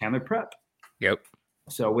play Chandler Prep. Yep.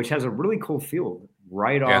 So, which has a really cool field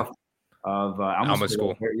right off of Alma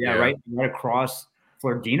School. Right across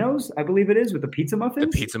Flordino's, I believe it is, with the pizza muffins.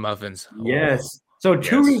 The pizza muffins. Yes. So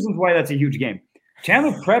two reasons why that's a huge game.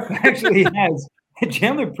 Chandler Prep actually has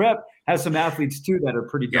some athletes too that are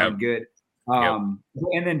pretty darn good. And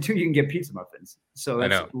then two, you can get pizza muffins. So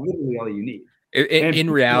that's literally all you need. In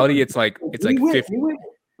reality, it's like 50. It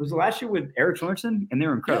was last year with Eric Sorensen, and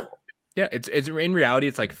they're incredible. Yeah, it's in reality,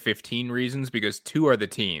 it's like 15 reasons because 2 are the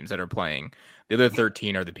teams that are playing. The other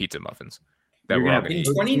 13 are the pizza muffins. That we're all in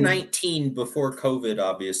 2019, before COVID,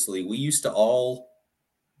 obviously, we used to all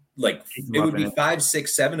it would be 5,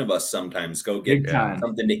 6, 7 of us sometimes go get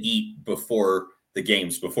something to eat before the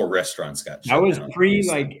games, before restaurants got shut down. That was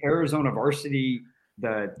pre Arizona varsity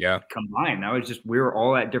combined. That was just we were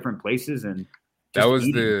all at different places and that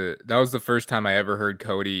was the first time I ever heard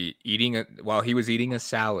Cody while he was eating a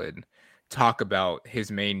salad talk about his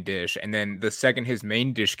main dish, and then the second his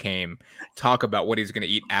main dish came, talk about what he's going to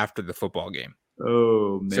eat after the football game.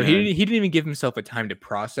 Oh man! So he didn't even give himself a time to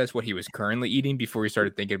process what he was currently eating before he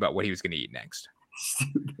started thinking about what he was going to eat next.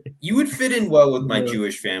 You would fit in well with my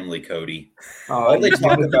Jewish family, Cody. All they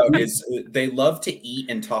talk about is they love to eat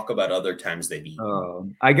and talk about other times they've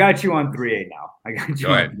eaten. I got you on 3A now. I got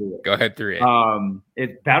you. Go ahead 3A.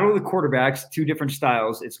 It's Battle of the Quarterbacks, 2 different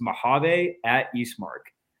styles. It's Mojave at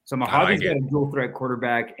Eastmark. So Mojave's got a dual threat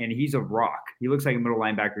quarterback, and he's a rock. He looks like a middle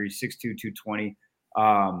linebacker. He's 6'2", 220.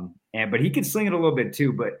 But he can sling it a little bit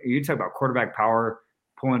too. But you talk about quarterback power,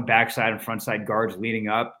 pulling backside and frontside guards leading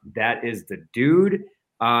up. That is the dude.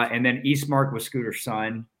 And then Eastmark was Scooter's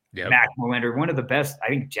son, Mac Molander, one of the best, I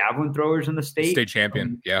think, javelin throwers in the state. State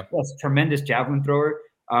champion, Yes, tremendous javelin thrower.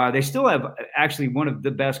 They still have actually one of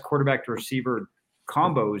the best quarterback to receiver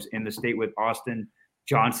combos in the state with Austin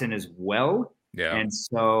Johnson as well. Yeah. And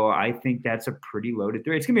so I think that's a pretty loaded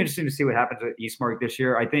 3. It's going to be interesting to see what happens at Eastmark this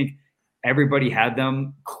year. I think everybody had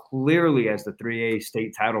them clearly as the 3A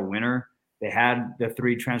state title winner. They had the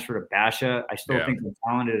 3 transfer to Basha. I still think they're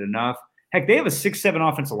talented enough. Heck, they have a 6'7"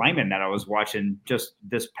 offensive lineman that I was watching just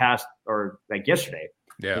this past or like yesterday.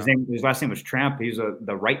 Yeah. His last name was Tramp. He's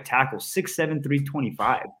the right tackle, 6'7",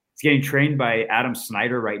 325. He's getting trained by Adam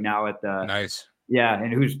Snyder right now at the nice. Yeah,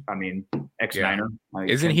 and ex-Niner.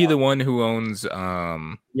 Isn't he the one who owns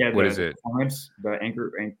what is it? Performance, the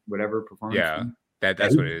anchor whatever performance. Yeah. Team.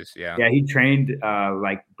 That's what it is. Yeah. Yeah, he trained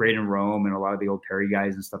like Braden Rome and a lot of the old Perry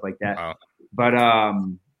guys and stuff like that. Wow. But I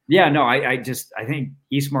think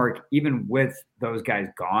Eastmark, even with those guys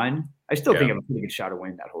gone, I still think I have a pretty good shot of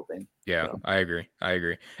winning that whole thing. Yeah, so. I agree.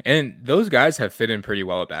 And those guys have fit in pretty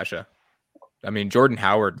well at Basha. I mean, Jordan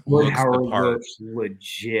Howard looks the part. Looks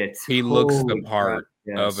legit. He looks the part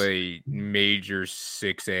of a major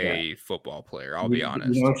 6A football player. I'll be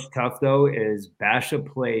honest. You know what's tough though is Basha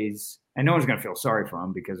plays, and no one's gonna feel sorry for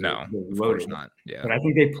him because they're loaded. Of course not. Yeah, but I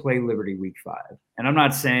think they play Liberty week 5, and I'm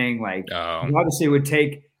not saying obviously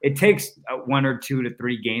it takes 1 or 2 to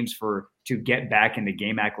 3 games to get back into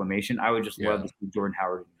game acclimation. I would just love to see Jordan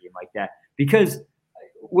Howard in a game like that because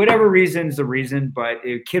whatever reason is the reason, but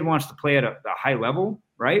if a kid wants to play at a high level,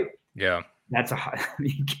 right? Yeah. That's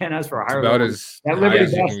you can't ask for a higher level. That Liberty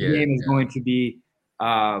Basket game is going to be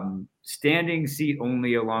standing seat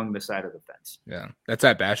only along the side of the fence. Yeah. That's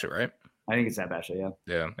at Basha, right? I think it's at Basha, yeah.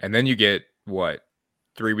 Yeah. And then you get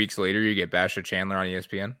 3 weeks later, you get Basha Chandler on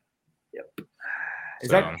ESPN? Yep.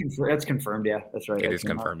 That's confirmed? Yeah, that's right. It is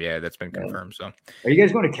confirmed. Yeah, that's been confirmed. So, are you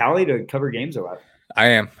guys going to Cali to cover games or what? I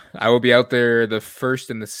am. I will be out there the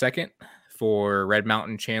 1st and the 2nd for Red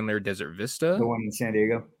Mountain, Chandler, Desert Vista. The one in San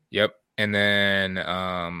Diego. Yep. And then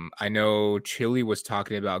I know Chili was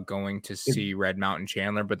talking about going to see Red Mountain,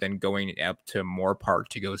 Chandler, but then going up to Moore Park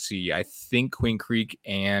to go see, I think, Queen Creek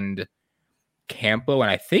and Campo, and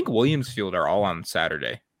I think Williamsfield are all on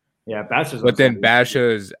Saturday. Yeah, Basha's. But then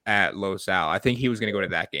Basha's at Los Al. I think he was going to go to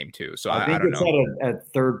that game too. So I don't know. It's at a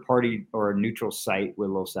third party or a neutral site with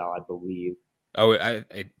Los Al, I believe. Oh,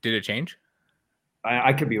 did it change?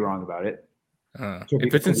 I could be wrong about it.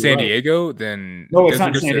 If it's in San Diego, then no, it's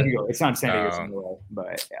not San Diego. It's not San Diego,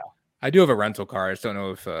 but yeah. I do have a rental car. I just don't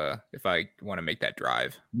know if I want to make that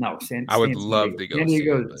drive. No, I would love to go.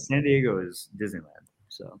 San Diego is Disneyland.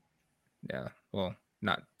 So yeah, well,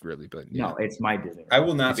 Not really, but No, it's my Disney. I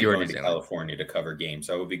will not It's be your going to Disneyland. California to cover games.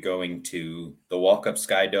 I will be going to the Walk-Up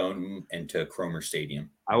Sky Dome and to Cromer Stadium.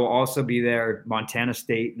 I will also be there, Montana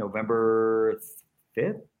State, November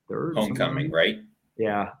 5th, 3rd. Homecoming, right?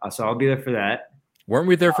 Yeah, so I'll be there for that. Weren't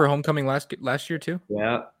we there for homecoming last year too?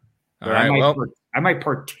 Yeah. All right. I might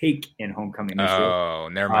partake in homecoming this year. Oh,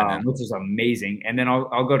 never mind. Then. Which is amazing. And then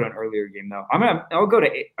I'll go to an earlier game though. I'll go to.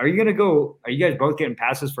 Are you gonna go? Are you guys both getting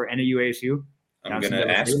passes for NAU ASU? I'm gonna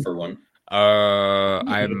ask for one.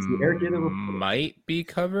 I might be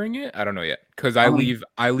covering it. I don't know yet because I leave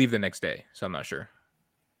the next day, so I'm not sure.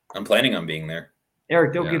 I'm planning on being there.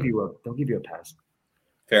 Eric, they'll give you a pass.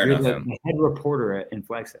 Fair enough. You're the head reporter in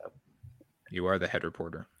Flagstaff. You are the head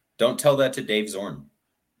reporter. Don't tell that to Dave Zorn.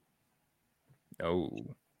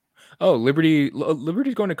 Oh, Liberty's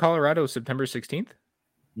going to Colorado September 16th.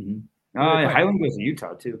 Mm-hmm. Highland goes to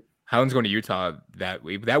Utah too. Highland's going to Utah that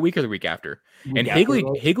week or the week after. And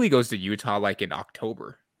Higley goes to Utah like in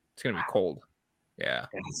October. It's going to be cold. Yeah.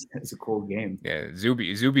 It's a cold game. Yeah.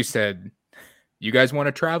 Zuby said, "You guys want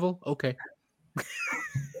to travel? Okay."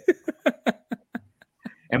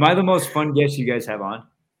 Am I the most fun guest you guys have on?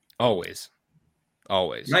 Always.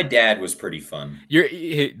 My dad was pretty fun.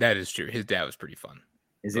 That is true. His dad was pretty fun.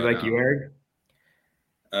 Is he like you, Eric?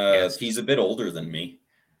 Yes. He's a bit older than me.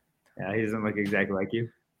 Yeah, he doesn't look exactly like you.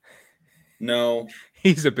 No.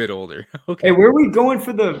 He's a bit older. Okay. Hey, where are we going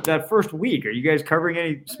for that first week? Are you guys covering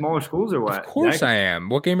any smaller schools or what? Of course I am.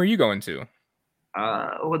 What game are you going to?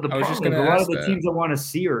 Well, the problem is a lot of the teams I want to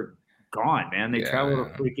see are gone, man. They travel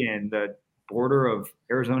to freaking the border of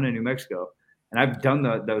Arizona and New Mexico. And I've done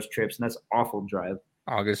those trips, and that's an awful drive.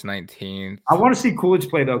 August 19th. I want to see Coolidge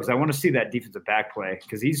play, though, because I want to see that defensive back play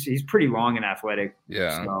because he's pretty long and athletic.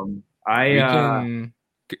 Yeah. So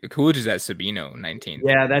Coolidge is at Sabino 19th.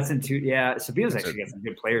 Yeah, that's in two. Yeah, Sabino's actually got some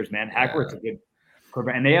good players, man. Hackworth's a good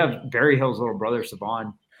quarterback. And they have Barry Hill's little brother,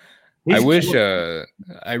 Savon. I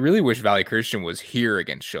really wish Valley Christian was here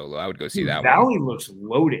against Sholo. I would go see that Valley looks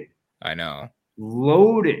loaded. I know.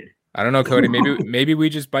 Loaded. I don't know, Cody. Maybe we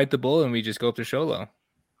just bite the bullet and we just go up to Sholo.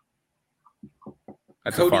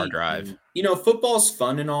 That's Cody, a far drive. You know, football's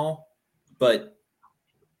fun and all, but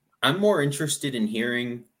I'm more interested in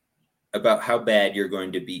hearing about how bad you're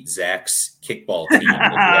going to beat Zach's kickball team if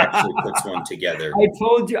he actually puts one together.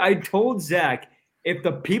 I told Zach, if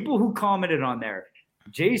the people who commented on there,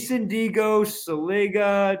 Jason Digo,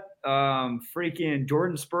 Saliga, freaking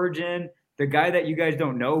Jordan Spurgeon, the guy that you guys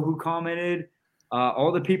don't know who commented,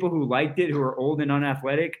 all the people who liked it, who are old and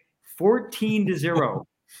unathletic, 14-0.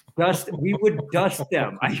 We would dust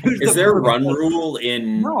them. Is there a run rule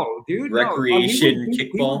in recreation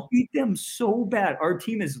kickball? We would beat them so bad. Our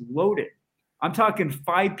team is loaded. I'm talking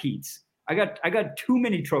 5-peats. I got too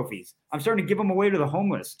many trophies. I'm starting to give them away to the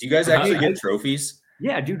homeless. Do you guys actually get trophies?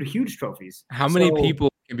 Yeah, dude, huge trophies. How many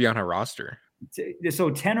people can be on a roster? So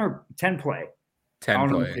 10 play. 10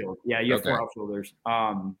 play. Field. Yeah, you have 4 outfielders.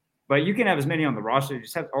 But you can have as many on the roster. You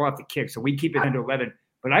just all have to kick. So we keep it into 11.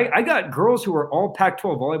 But I got girls who are all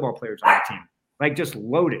Pac-12 volleyball players on the team, like just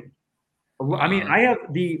loaded. I mean, I have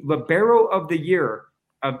the libero of the year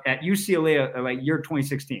at UCLA, like year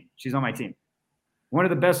 2016. She's on my team. One of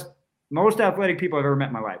the best, most athletic people I've ever met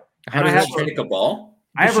in my life. How does she kick a ball?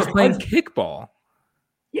 I have her playing kickball.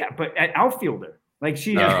 Yeah, but at outfielder, like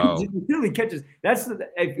she really catches. That's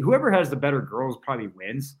whoever has the better girls probably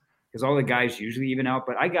wins because all the guys usually even out.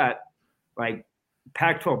 But I got like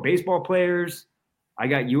Pac-12 baseball players. I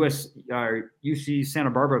got UC Santa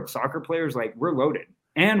Barbara soccer players. Like we're loaded,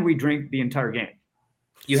 and we drink the entire game.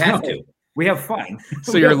 You have to. We have fun.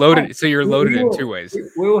 So you're loaded. Fun. So you're loaded in 2 ways.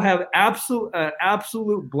 We will have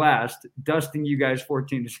absolute blast dusting you guys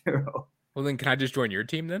 14-0. Well, then can I just join your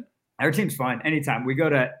team then? Our team's fun anytime. We go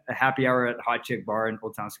to a happy hour at Hot Chick Bar in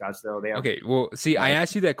Old Town Scottsdale. Okay, well, see, I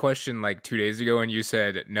asked you that question like 2 days ago, and you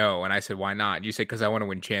said no, and I said why not? And you said because I want to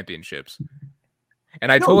win championships.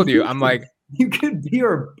 And I told you, I'm like, you could be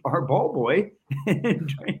our ball boy.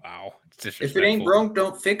 Wow, if it ain't broke,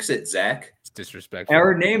 don't fix it, Zach. It's disrespectful.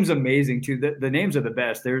 Our name's amazing too. The names are the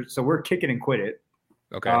best. So we're kick it and quit it.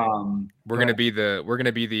 Okay, we're gonna be the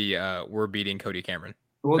we're beating Cody Cameron.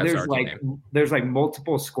 Well, there's like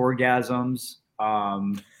multiple scoregasms,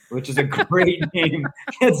 which is a great name.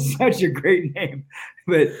 It's such a great name,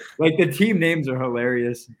 but like the team names are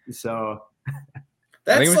hilarious. So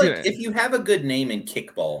that's like if you have a good name in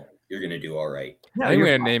kickball, you're gonna do all right. Yeah, I'm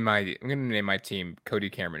gonna name my team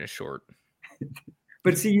Cody Cameron is short.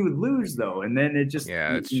 But see, you would lose though, and then it just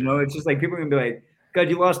it's just like people are gonna be like, God,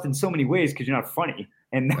 you lost in so many ways because you're not funny.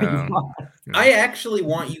 And I actually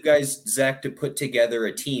want you guys, Zach, to put together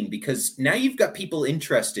a team because now you've got people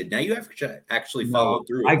interested. Now you have to actually follow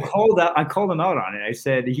through. I called him out on it. I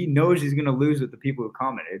said he knows he's going to lose with the people who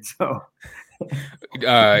commented. So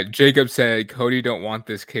Jacob said, Cody don't want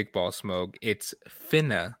this kickball smoke. It's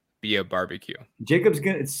finna be a barbecue. Jacob's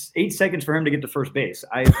gonna. It's 8 seconds for him to get to first base.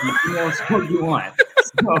 I know what you want.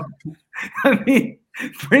 So, I mean,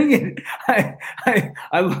 bring it. I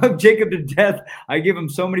love Jacob to death. I give him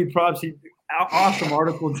so many props. Awesome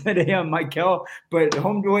article today on Michael, but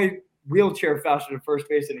homeboy wheelchair faster to first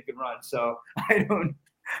base than he can run. So I don't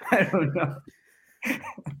know.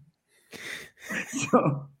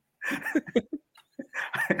 So.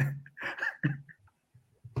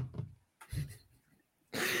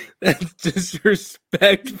 That's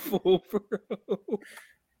disrespectful, bro.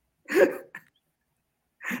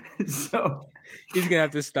 So he's gonna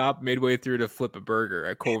have to stop midway through to flip a burger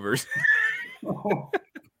at Culver's. Oh.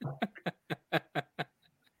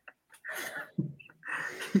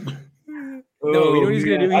 No, you know what he's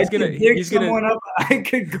gonna do? He's gonna. I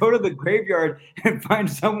could go to the graveyard and find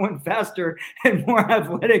someone faster and more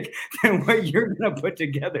athletic than what you're gonna put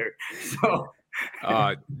together. So,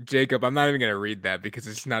 Jacob, I'm not even gonna read that because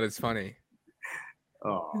it's not as funny.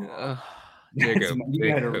 Jacob,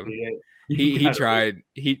 he tried.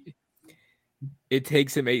 It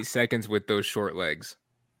takes him 8 seconds with those short legs.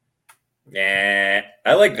 Yeah,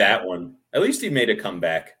 I like that one. At least he made a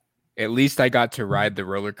comeback. At least I got to ride the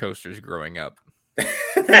roller coasters growing up.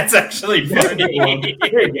 That's actually funny.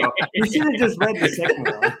 There you go. You should have just read the second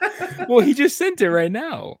one. Well, he just sent it right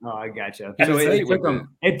now. Oh, I gotcha. So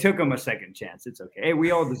it took him a second chance. It's okay. Hey,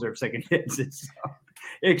 we all deserve second chances. So.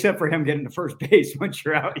 Except for him getting to first base. Once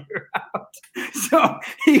you're out, you're out. So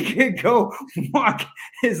he could go walk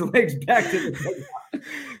his legs back to the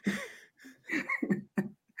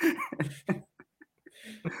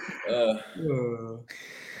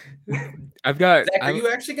I've got. Zach, are you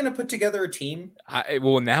actually going to put together a team?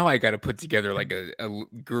 Well, now I got to put together like a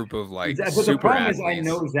group of like but super the problem athletes. is I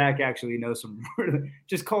know Zach actually knows some.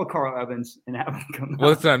 Just call Carl Evans and have him come.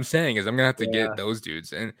 Well, that's what I'm saying is I'm gonna have to get those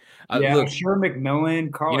dudes and look, sure,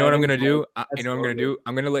 McMillan, Carl. You know what I'm Evans, gonna do? You know what I'm gonna do?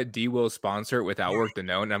 I'm gonna let D Will sponsor it without work to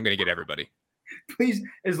know, and I'm gonna get everybody. Please,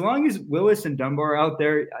 as long as Willis and Dunbar are out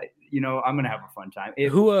there, I'm gonna have a fun time.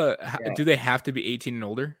 Do they have to be 18 and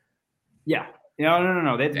older? Yeah.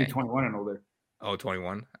 No. They have to be 21 and older. Oh,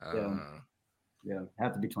 21? Yeah,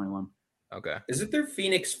 have to be 21. Okay. Is it their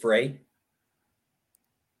Phoenix Fray?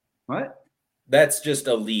 What? That's just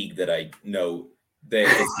a league that I know that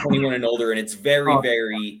is 21 and older, and it's very beer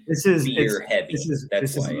heavy.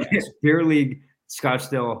 That's why it's beer league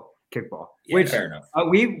Scottsdale kickball. Yeah, which fair enough.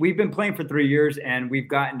 We've been playing for 3 years, and we've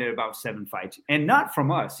gotten to about 7 fights, and not from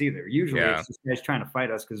us either. Usually, it's just guys trying to fight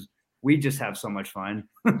us because we just have so much fun.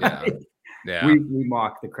 Yeah. Yeah. We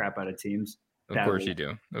mock the crap out of teams. Of course you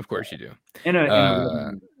do.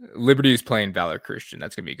 In Liberty's playing Valor Christian.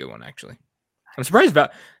 That's gonna be a good one, actually. I'm surprised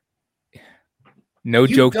about. No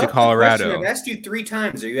joke to Colorado. I've asked you 3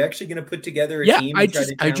 times. Are you actually going to put together a team? I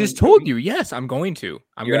just told you. Yes, I'm going to.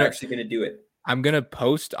 You're actually going to do it. I'm gonna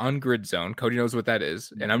post on Grid Zone. Cody knows what that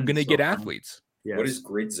is, and I'm gonna get athletes. Yes. What is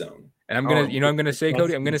Grid Zone? And I'm gonna, I'm gonna say,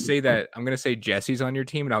 Cody, I'm gonna say Jesse's on your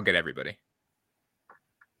team, and I'll get everybody.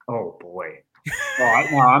 Oh boy. No,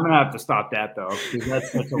 I'm gonna have to stop that though, because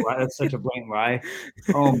that's such a blatant lie.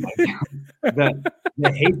 Oh my god,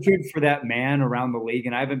 the hatred for that man around the league,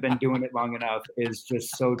 and I haven't been doing it long enough, is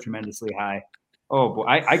just so tremendously high. Oh boy,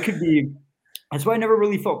 I could be. That's why I never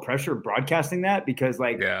really felt pressure broadcasting that, because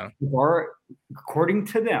the bar, according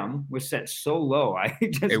to them, was set so low.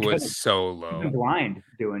 It was so low. Blind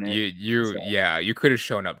doing it. You could have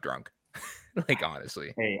shown up drunk.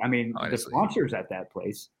 Honestly. Hey, I mean, the sponsors at that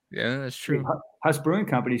place. Yeah, that's true. Huss Brewing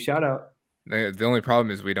Company, shout out. The only problem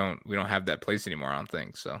is we don't have that place anymore, I don't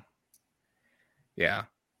think. So, yeah,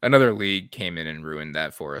 another league came in and ruined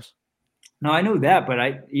that for us. No, I know that, but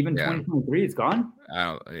 2023 is gone.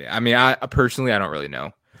 I personally, I don't really know.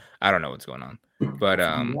 I don't know what's going on,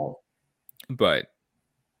 but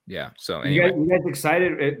yeah. So anyway, you guys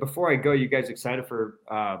excited? Before I go, you guys excited for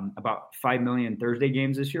about 5 million Thursday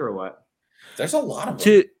games this year or what? There's a lot of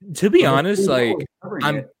them. To be honest, I'm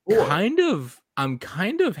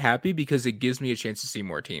kind of happy because it gives me a chance to see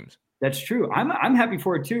more teams. That's true. I'm happy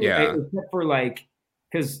for it too. Yeah. Except for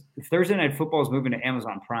because Thursday Night Football is moving to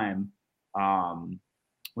Amazon Prime,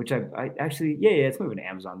 which I actually it's moving to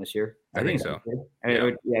Amazon this year. I think so.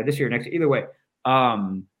 This year, next year. Either way,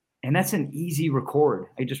 and that's an easy record.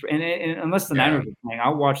 And unless the Niners are playing,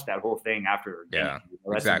 I'll watch that whole thing after. Yeah,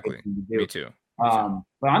 exactly. Me too.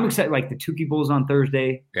 But I'm excited. Like the Tukey Bowl's on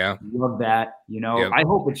Thursday. Yeah. Love that. Yep. I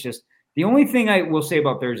hope it's just the only thing I will say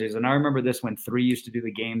about Thursdays, and I remember this when 3 used to do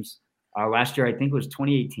the games last year. I think it was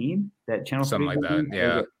 2018 that Channel 3 something like that.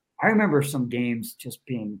 Yeah. I remember some games just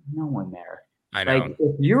being no one there. I know. Like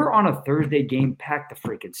if you're on a Thursday game, pack the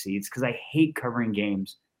freaking seats because I hate covering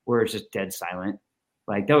games where it's just dead silent.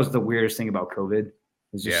 Like that was the weirdest thing about COVID.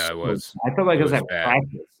 It was. I felt like it was at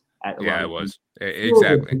practice. It was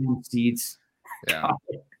exactly seats. Yeah.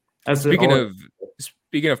 God.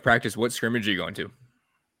 Speaking of practice, what scrimmage are you going to?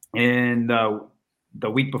 And the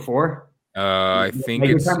week before. I think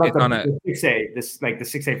it's on the 6A. This like the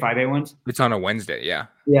 6A 5A ones. It's on a Wednesday. Yeah.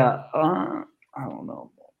 Yeah. I don't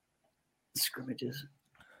know. Scrimmages.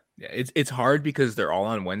 Yeah, it's hard because they're all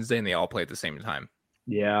on Wednesday and they all play at the same time.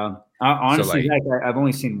 Yeah. Honestly, I've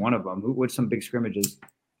only seen one of them. What's some big scrimmages?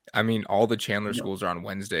 I mean, all the Chandler schools are on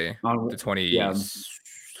Wednesday, the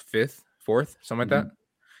 25th, 4th, something like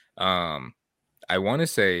that. I want to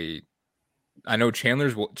say, I know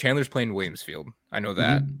Chandler's playing Williamsfield. I know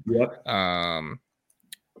that. Yep. I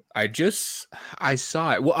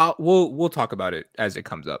saw it. Well, we'll talk about it as it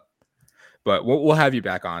comes up, but we'll have you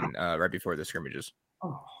back on right before the scrimmages,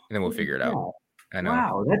 and then we'll figure it out. I know.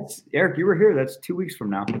 Wow, that's Eric. You were here. That's 2 weeks from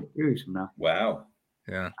now. 3 weeks from now. Wow.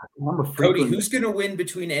 Yeah. Cody, who's going to win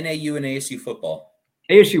between NAU and ASU football?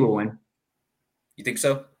 ASU will win. You think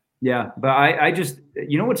so? Yeah, but I just,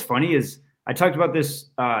 what's funny is I talked about this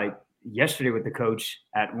yesterday with the coach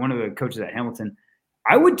at one of the coaches at Hamilton.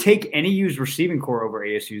 I would take NAU's receiving core over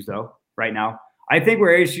ASU's though right now. I think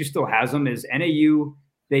where ASU still has them is NAU.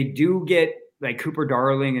 They do get like Cooper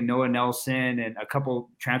Darling and Noah Nelson and a couple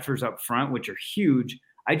transfers up front, which are huge.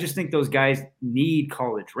 I just think those guys need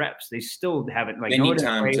college reps. They still haven't like Noah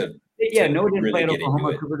didn't play at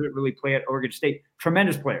Oklahoma. Cooper didn't really play at Oregon State.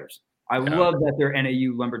 Tremendous players. I love that they're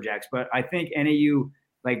NAU Lumberjacks, but I think NAU,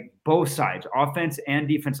 like both sides, offense and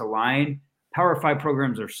defensive line, Power 5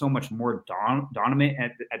 programs are so much more dominant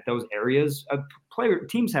at those areas.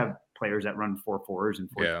 Teams have players that run 4.4s and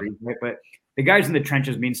 4.3s, right? But the guys in the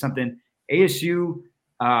trenches mean something. ASU,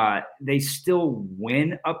 they still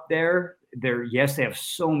win up there. They have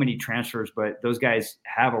so many transfers, but those guys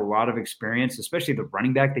have a lot of experience, especially the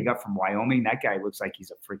running back they got from Wyoming. That guy looks like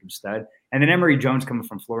he's a freaking stud. And then Emory Jones coming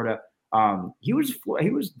from Florida. He was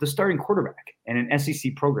the starting quarterback in an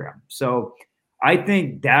SEC program. So I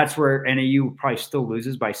think that's where NAU probably still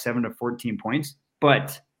loses by 7 to 14 points.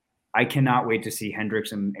 But I cannot wait to see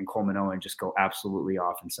Hendricks and Coleman Owen just go absolutely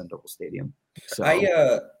off in Sun Devil Stadium. So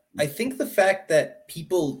I think the fact that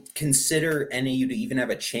people consider NAU to even have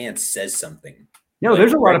a chance says something. No,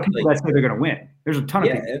 there's a lot of people that say they're going to win. There's a ton of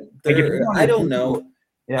people. I don't know.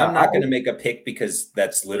 Yeah, I'm not going to make a pick because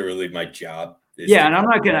that's literally my job. Yeah, and I'm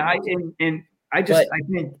not going to. I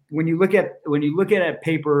think when you look at it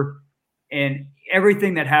paper and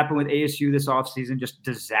everything that happened with ASU this offseason, just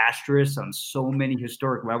disastrous on so many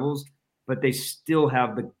historic levels, but they still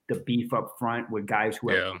have the beef up front with guys who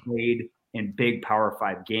have played in big Power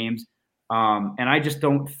 5 games. And I just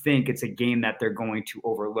don't think it's a game that they're going to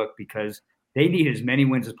overlook because they need as many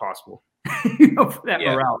wins as possible for that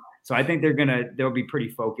morale. So I think they'll be pretty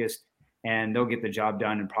focused and they'll get the job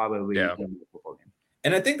done and probably win the football game.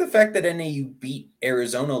 And I think the fact that NAU beat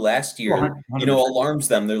Arizona last year, alarms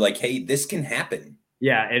them. They're like, hey, this can happen.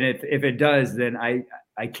 Yeah, and if it does, then I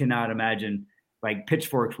cannot imagine like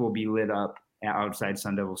pitchforks will be lit up outside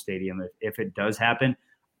Sun Devil Stadium if it does happen.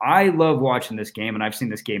 I love watching this game, and I've seen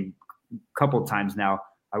this game a couple of times now.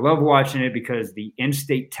 I love watching it because the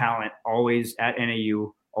in-state talent always at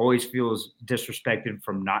NAU always feels disrespected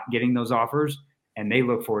from not getting those offers, and they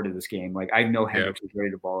look forward to this game. Like, I know Hendricks is ready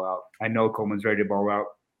to ball out. I know Coleman's ready to ball out.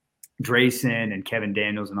 Drayson and Kevin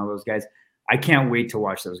Daniels and all those guys. I can't wait to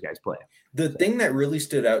watch those guys play. The thing that really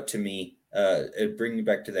stood out to me, bringing you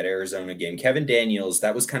back to that Arizona game, Kevin Daniels,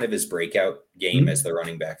 that was kind of his breakout game as the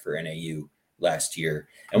running back for NAU last year.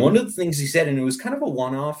 And one of the things he said, and it was kind of a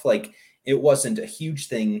one-off, like it wasn't a huge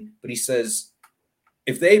thing, but he says,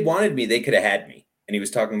 if they wanted me, they could have had me. And he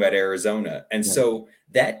was talking about Arizona. And so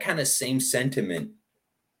that kind of same sentiment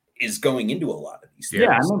is going into a lot of these things.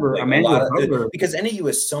 Yeah, I remember Emmanuel Butler. Because NAU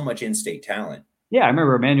has so much in-state talent. Yeah, I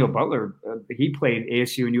remember Emmanuel Butler. He played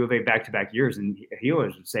ASU and U of A back-to-back years, and he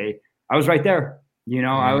always would say, I was right there.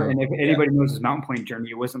 And if anybody knows his Mountain Point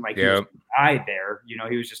journey, it wasn't like he was a guy there. He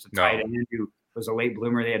was just a tight end who was a late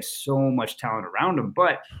bloomer. They had so much talent around him,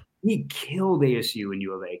 but he killed ASU and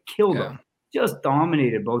U of A, killed them, just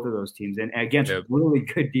dominated both of those teams and against really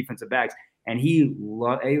good defensive backs. And he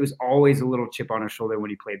was always a little chip on his shoulder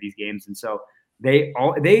when he played these games. And so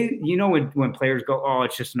when players go, oh,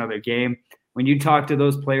 it's just another game. when you talk to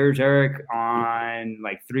those players, Eric, on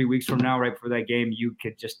like 3 weeks from now, right before that game, you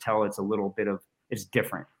could just tell it's a little bit of it's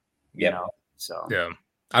different. Yeah. You know? So yeah.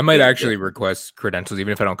 I might actually request credentials,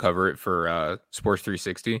 even if I don't cover it for Sports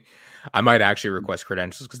 360. I might actually request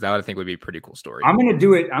credentials because that I think would be a pretty cool story. I'm gonna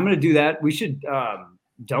do it. I'm gonna do that. We should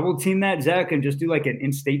double team that, Zach, and just do like an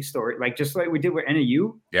in-state story, like just like we did with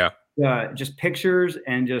NAU. Yeah. Just pictures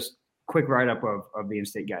and just quick write-up of the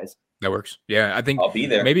in-state guys. That works. Yeah, I think I'll be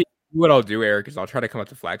there. Maybe what I'll do, Eric, is I'll try to come up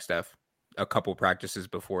to Flagstaff a couple practices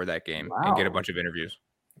before that game and get a bunch of interviews.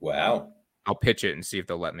 Wow. I'll pitch it and see if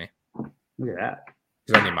they'll let me. Look at that.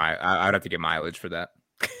 Because I'd have to get mileage for that.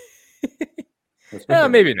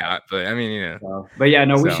 Maybe not, but I mean, you know. But yeah,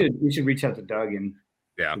 no, we should reach out to Doug and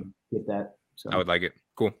get that. So. I would like it.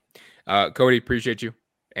 Cool. Cody, appreciate you.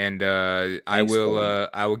 And I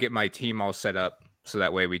will get my team all set up so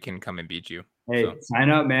that way we can come and beat you. Hey, sign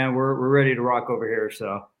up, man. We're ready to rock over here.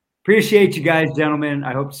 So appreciate you guys, gentlemen.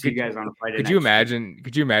 I hope to see you guys on a Friday. Could you imagine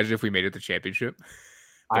if we made it to championship?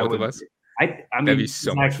 Both of us. I mean, that'd be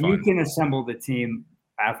so much fun. You can assemble the team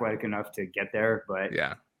athletic enough to get there, but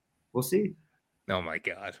yeah, we'll see. Oh my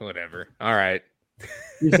gosh, whatever. All right.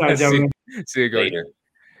 See you later.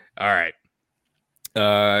 All right.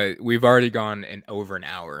 We've already gone over an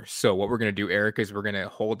hour. So what we're gonna do, Eric, is we're gonna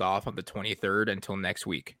hold off on the 23rd until next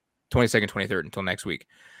week. 22nd, 23rd until next week.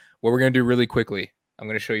 What we're gonna do really quickly, I'm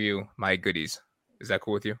gonna show you my goodies. Is that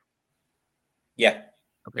cool with you? Yeah.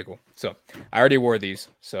 Okay, cool. So I already wore these,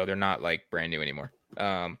 so they're not like brand new anymore.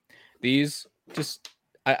 These just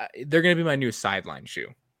they're gonna be my new sideline shoe.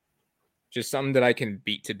 Just something that I can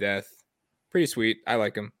beat to death. Pretty sweet. I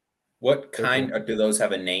like them. What kind do those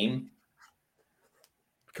have a name?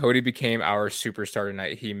 Cody became our superstar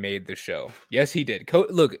tonight. He made the show. Yes, he did.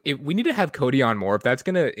 Look, if we need to have Cody on more. If that's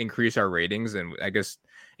going to increase our ratings, then I guess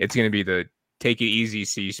it's going to be the Take It Easy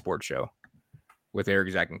C Sports Show with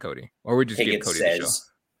Eric, Zach, and Cody. Or we just give Cody the show.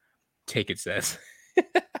 Take It Says.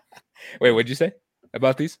 Wait, what'd you say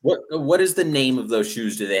about these? What is the name of those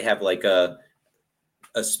shoes? Do they have like a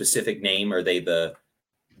specific name? Are they the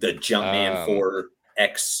Jumpman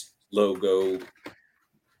 4X logo?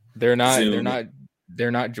 They're not. Zoom? They're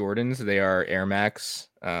not Jordans. They are Air Max.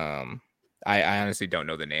 I honestly don't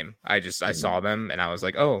know the name. I saw them and I was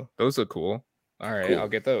like, oh, those look cool. All right, cool. I'll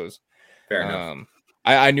get those. Fair enough.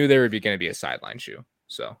 I knew they were going to be a sideline shoe.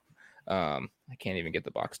 So I can't even get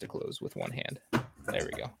the box to close with one hand. There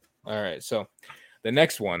we go. All right. So the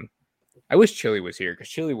next one, I wish Chili was here because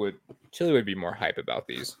Chili would be more hype about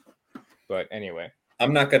these. But anyway.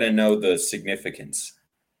 I'm not going to know the significance.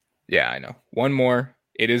 Yeah, I know. One more.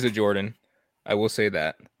 It is a Jordan. I will say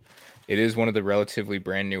that. It is one of the relatively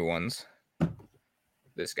brand new ones.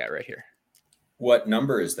 This guy right here. What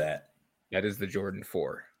number is that? That is the Jordan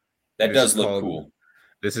 4. That does look cool.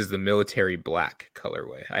 This is the military black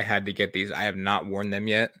colorway. I had to get these. I have not worn them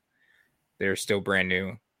yet. They're still brand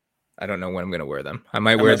new. I don't know when I'm going to wear them. I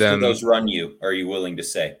might wear them. How much do those run you? Are you willing to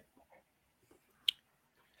say?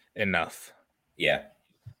 Enough. Yeah.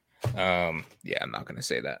 Yeah, I'm not going to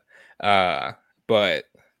say that. But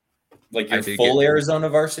like your full Arizona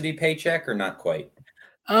varsity paycheck or not quite?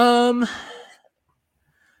 About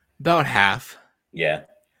half. Yeah.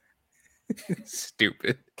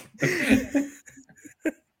 Stupid.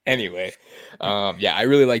 Anyway, yeah, I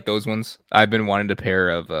really like those ones. I've been wanting a pair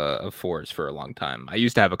of fours for a long time. I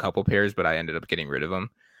used to have a couple pairs, but I ended up getting rid of them.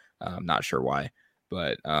 I'm not sure why,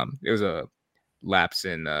 but it was a lapse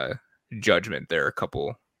in judgment there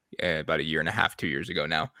about a year and a half, 2 years ago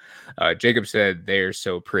now. Jacob said they're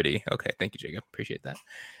so pretty. Okay, thank you, Jacob. Appreciate that.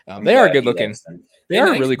 They are good looking. They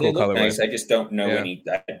are really cool colorway. Nice. I just don't know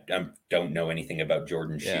I don't know anything about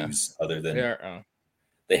Jordan shoes other than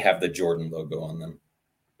they have the Jordan logo on them.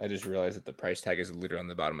 I just realized that the price tag is literally on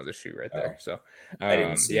the bottom of the shoe right there. So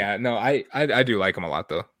yeah, no, I do like them a lot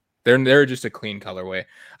though. They're just a clean colorway.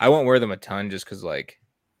 I won't wear them a ton just because like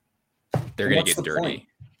they're gonna get dirty. Point?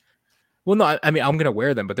 Well, no, I mean I'm gonna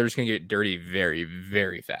wear them, but they're just gonna get dirty very,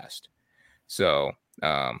 very fast. So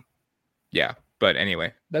yeah. But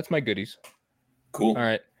anyway, that's my goodies. Cool. All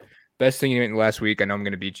right. Best thing you did last week. I know I'm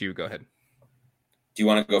gonna beat you. Go ahead. Do you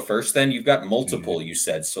want to go first then? You've got multiple, you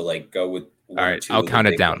said. So like go with all right, I'll count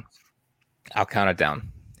it down. I'll count it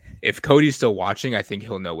down. If Cody's still watching, I think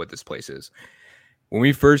he'll know what this place is. When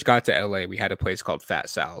we first got to LA, we had a place called Fat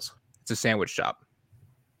Sal's. It's a sandwich shop.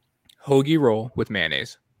 Hoagie roll with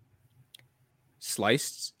mayonnaise.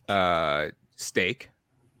 Sliced steak.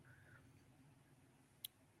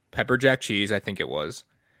 Pepper jack cheese, I think it was.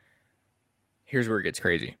 Here's where it gets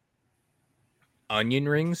crazy. Onion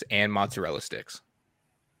rings and mozzarella sticks.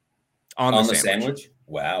 On the sandwich?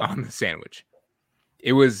 Wow. On the sandwich.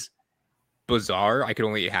 It was bizarre. I could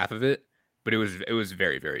only eat half of it, but it was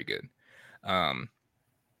very, very good.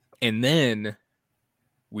 And then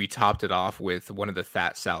we topped it off with one of the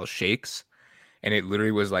Fat Sal shakes, and it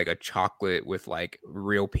literally was like a chocolate with like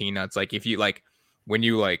real peanuts. Like if you like when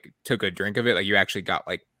you like took a drink of it, like you actually got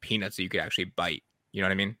like peanuts that you could actually bite. You know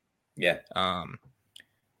what I mean? Yeah.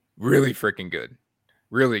 Really freaking good.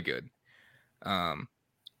 Really good.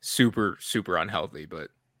 Super, super unhealthy, but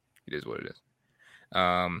it is what it is.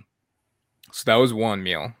 So that was one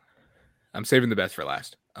meal. I'm saving the best for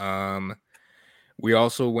last. We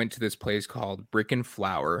also went to this place called Brick and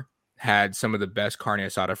Flour. Had some of the best carne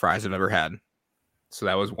asada fries I've ever had. So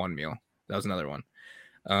that was one meal. That was another one.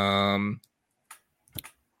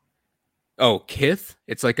 Kith.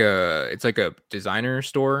 It's like a designer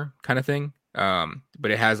store kind of thing.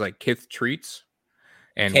 But it has like Kith treats,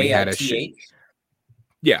 and we had a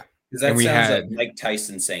yeah. Because that sounds like Mike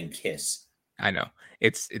Tyson saying "kiss." I know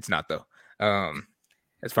it's not though.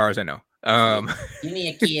 As far as I know. Give me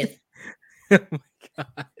a kiss. Oh my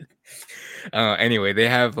god. Anyway, they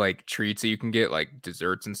have like treats that you can get, like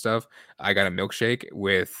desserts and stuff. I got a milkshake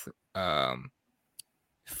with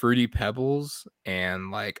Fruity Pebbles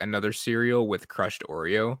and like another cereal with crushed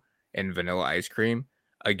Oreo and vanilla ice cream.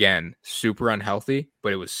 Again, super unhealthy,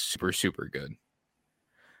 but it was super, super good.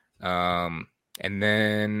 And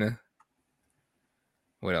then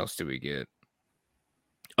what else did we get?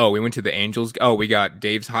 Oh, we went to the Angels. Oh, we got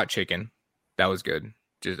Dave's Hot Chicken. That was good.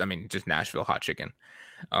 Just Nashville hot chicken.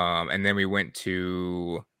 And then we went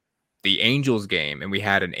to the Angels game, and we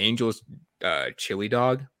had an Angels chili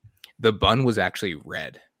dog. The bun was actually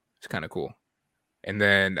red. It's kind of cool. And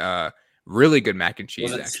then really good mac and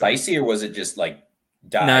cheese. Was it spicy or was it just like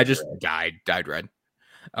dyed? Nah, just dyed red.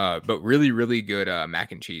 But really, really good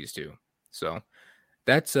mac and cheese too. So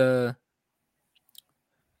that's it.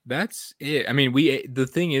 I mean, the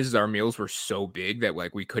thing is our meals were so big that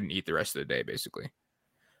like we couldn't eat the rest of the day basically.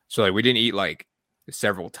 So like we didn't eat like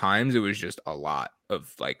several times. It was just a lot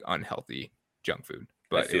of like unhealthy junk food.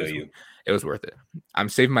 But it was worth it. I'm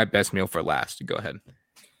saving my best meal for last. Go ahead.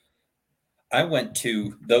 I went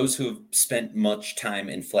to those who have spent much time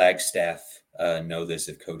in Flagstaff know this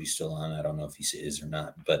if Cody's still on. I don't know if he is or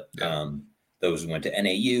not, but those who went to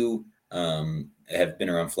NAU have been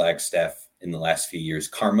around Flagstaff in the last few years.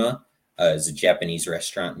 Karma is a Japanese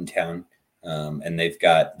restaurant in town, and they've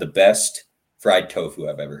got the best fried tofu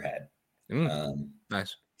I've ever had.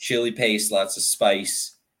 Nice. Chili paste, lots of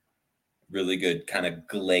spice, really good kind of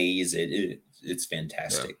glaze. It's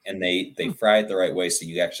fantastic. Yeah. And they fry it the right way so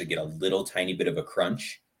you actually get a little tiny bit of a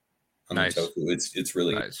crunch on the tofu. It's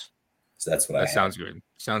really nice. So that's what I had. Sounds good.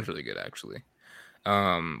 Sounds really good actually.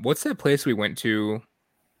 What's that place we went to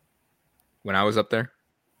when I was up there?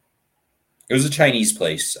 It was a Chinese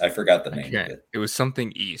place. I forgot the name of it. It was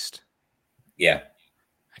something East. Yeah.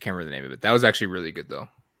 I can't remember the name of it. That was actually really good though.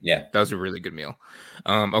 Yeah. That was a really good meal.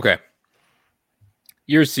 Okay.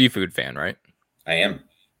 You're a seafood fan, right? I am.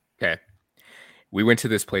 Okay. We went to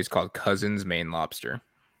this place called Cousins Maine Lobster.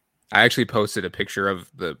 I actually posted a picture of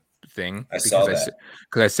the thing. I saw that.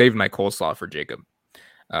 Because I saved my coleslaw for Jacob.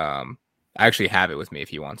 I actually have it with me if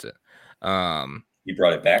he wants it. You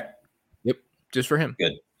brought it back? Yep. Just for him.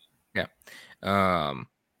 Good. Yeah.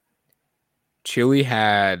 Chili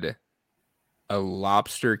had a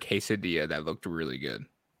lobster quesadilla that looked really good.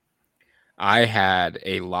 I had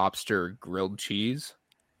a lobster grilled cheese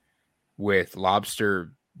with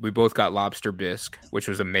lobster. We both got lobster bisque, which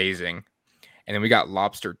was amazing. And then we got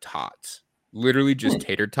lobster tots. Literally just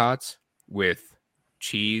tater tots with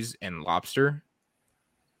cheese and lobster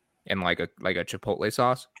and like a chipotle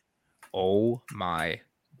sauce. Oh my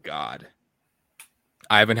God.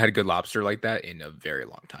 I haven't had a good lobster like that in a very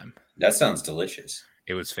long time. That sounds delicious.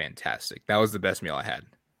 It was fantastic. That was the best meal I had.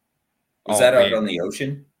 Was that out on the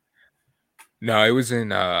ocean? No, it was in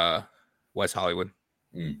West Hollywood.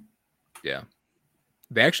 Yeah.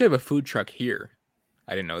 They actually have a food truck here.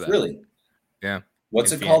 I didn't know that. Really? Yeah.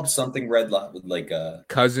 What's it called? Something red like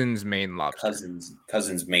Cousins Maine Lobster.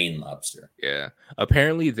 Cousins Maine Lobster. Yeah.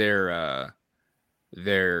 Apparently their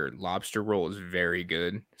lobster roll is very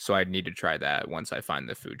good. So I'd need to try that once I find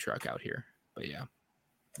the food truck out here. But yeah.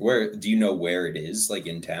 Where do you know where it is? Like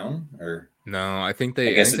in town or? No, I think they.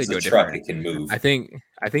 I guess it's a truck. It can move. I think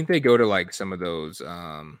they go to like some of those.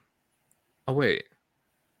 Oh wait,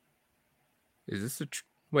 is this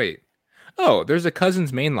wait? Oh, there's a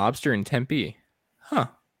Cousins Maine Lobster in Tempe. Huh.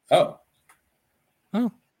 Oh.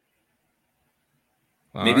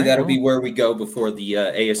 Maybe that'll be where we go before the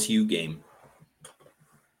ASU game.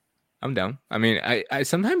 I'm down. I mean, I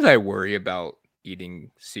sometimes I worry about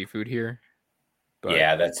eating seafood here. But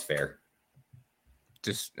yeah, that's fair.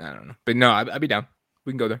 just I don't know. But no, I'd be down.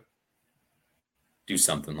 We can go there. Do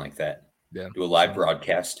something like that. Yeah. Do a live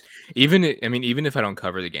broadcast. Even if I don't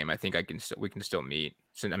cover the game, I think we can still meet.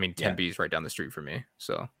 So, I mean, Tempe is right down the street from me,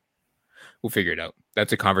 so we'll figure it out.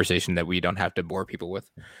 That's a conversation that we don't have to bore people with.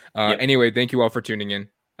 Anyway, thank you all for tuning in.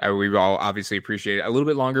 We all obviously appreciate it. A little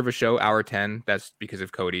bit longer of a show, hour 10. That's because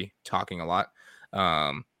of Cody talking a lot.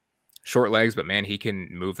 Short legs, but man, he can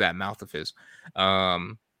move that mouth of his.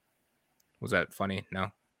 Was that funny? No.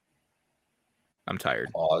 I'm tired.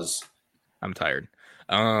 Pause. I'm tired.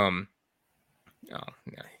 Oh,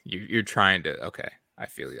 yeah. You're trying to. Okay, I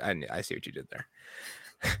feel you. I see what you did there.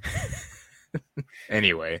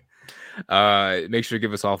 Anyway, make sure to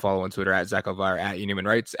give us all a follow on Twitter at Zach Elvira, at Human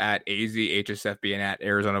Rights, at AZHSFB, and at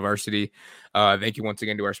Arizona Varsity. Thank you once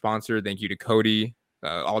again to our sponsor. Thank you to Cody.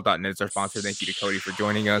 All.net is our sponsor. Thank you to Cody for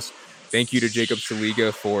joining us. Thank you to Jacob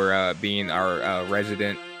Saliga for being our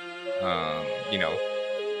resident,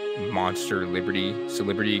 monster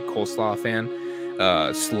celebrity coleslaw fan.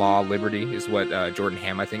 Slaw Liberty is what Jordan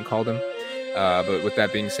Hamm, I think, called him. But with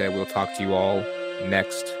that being said, we'll talk to you all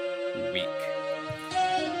next week.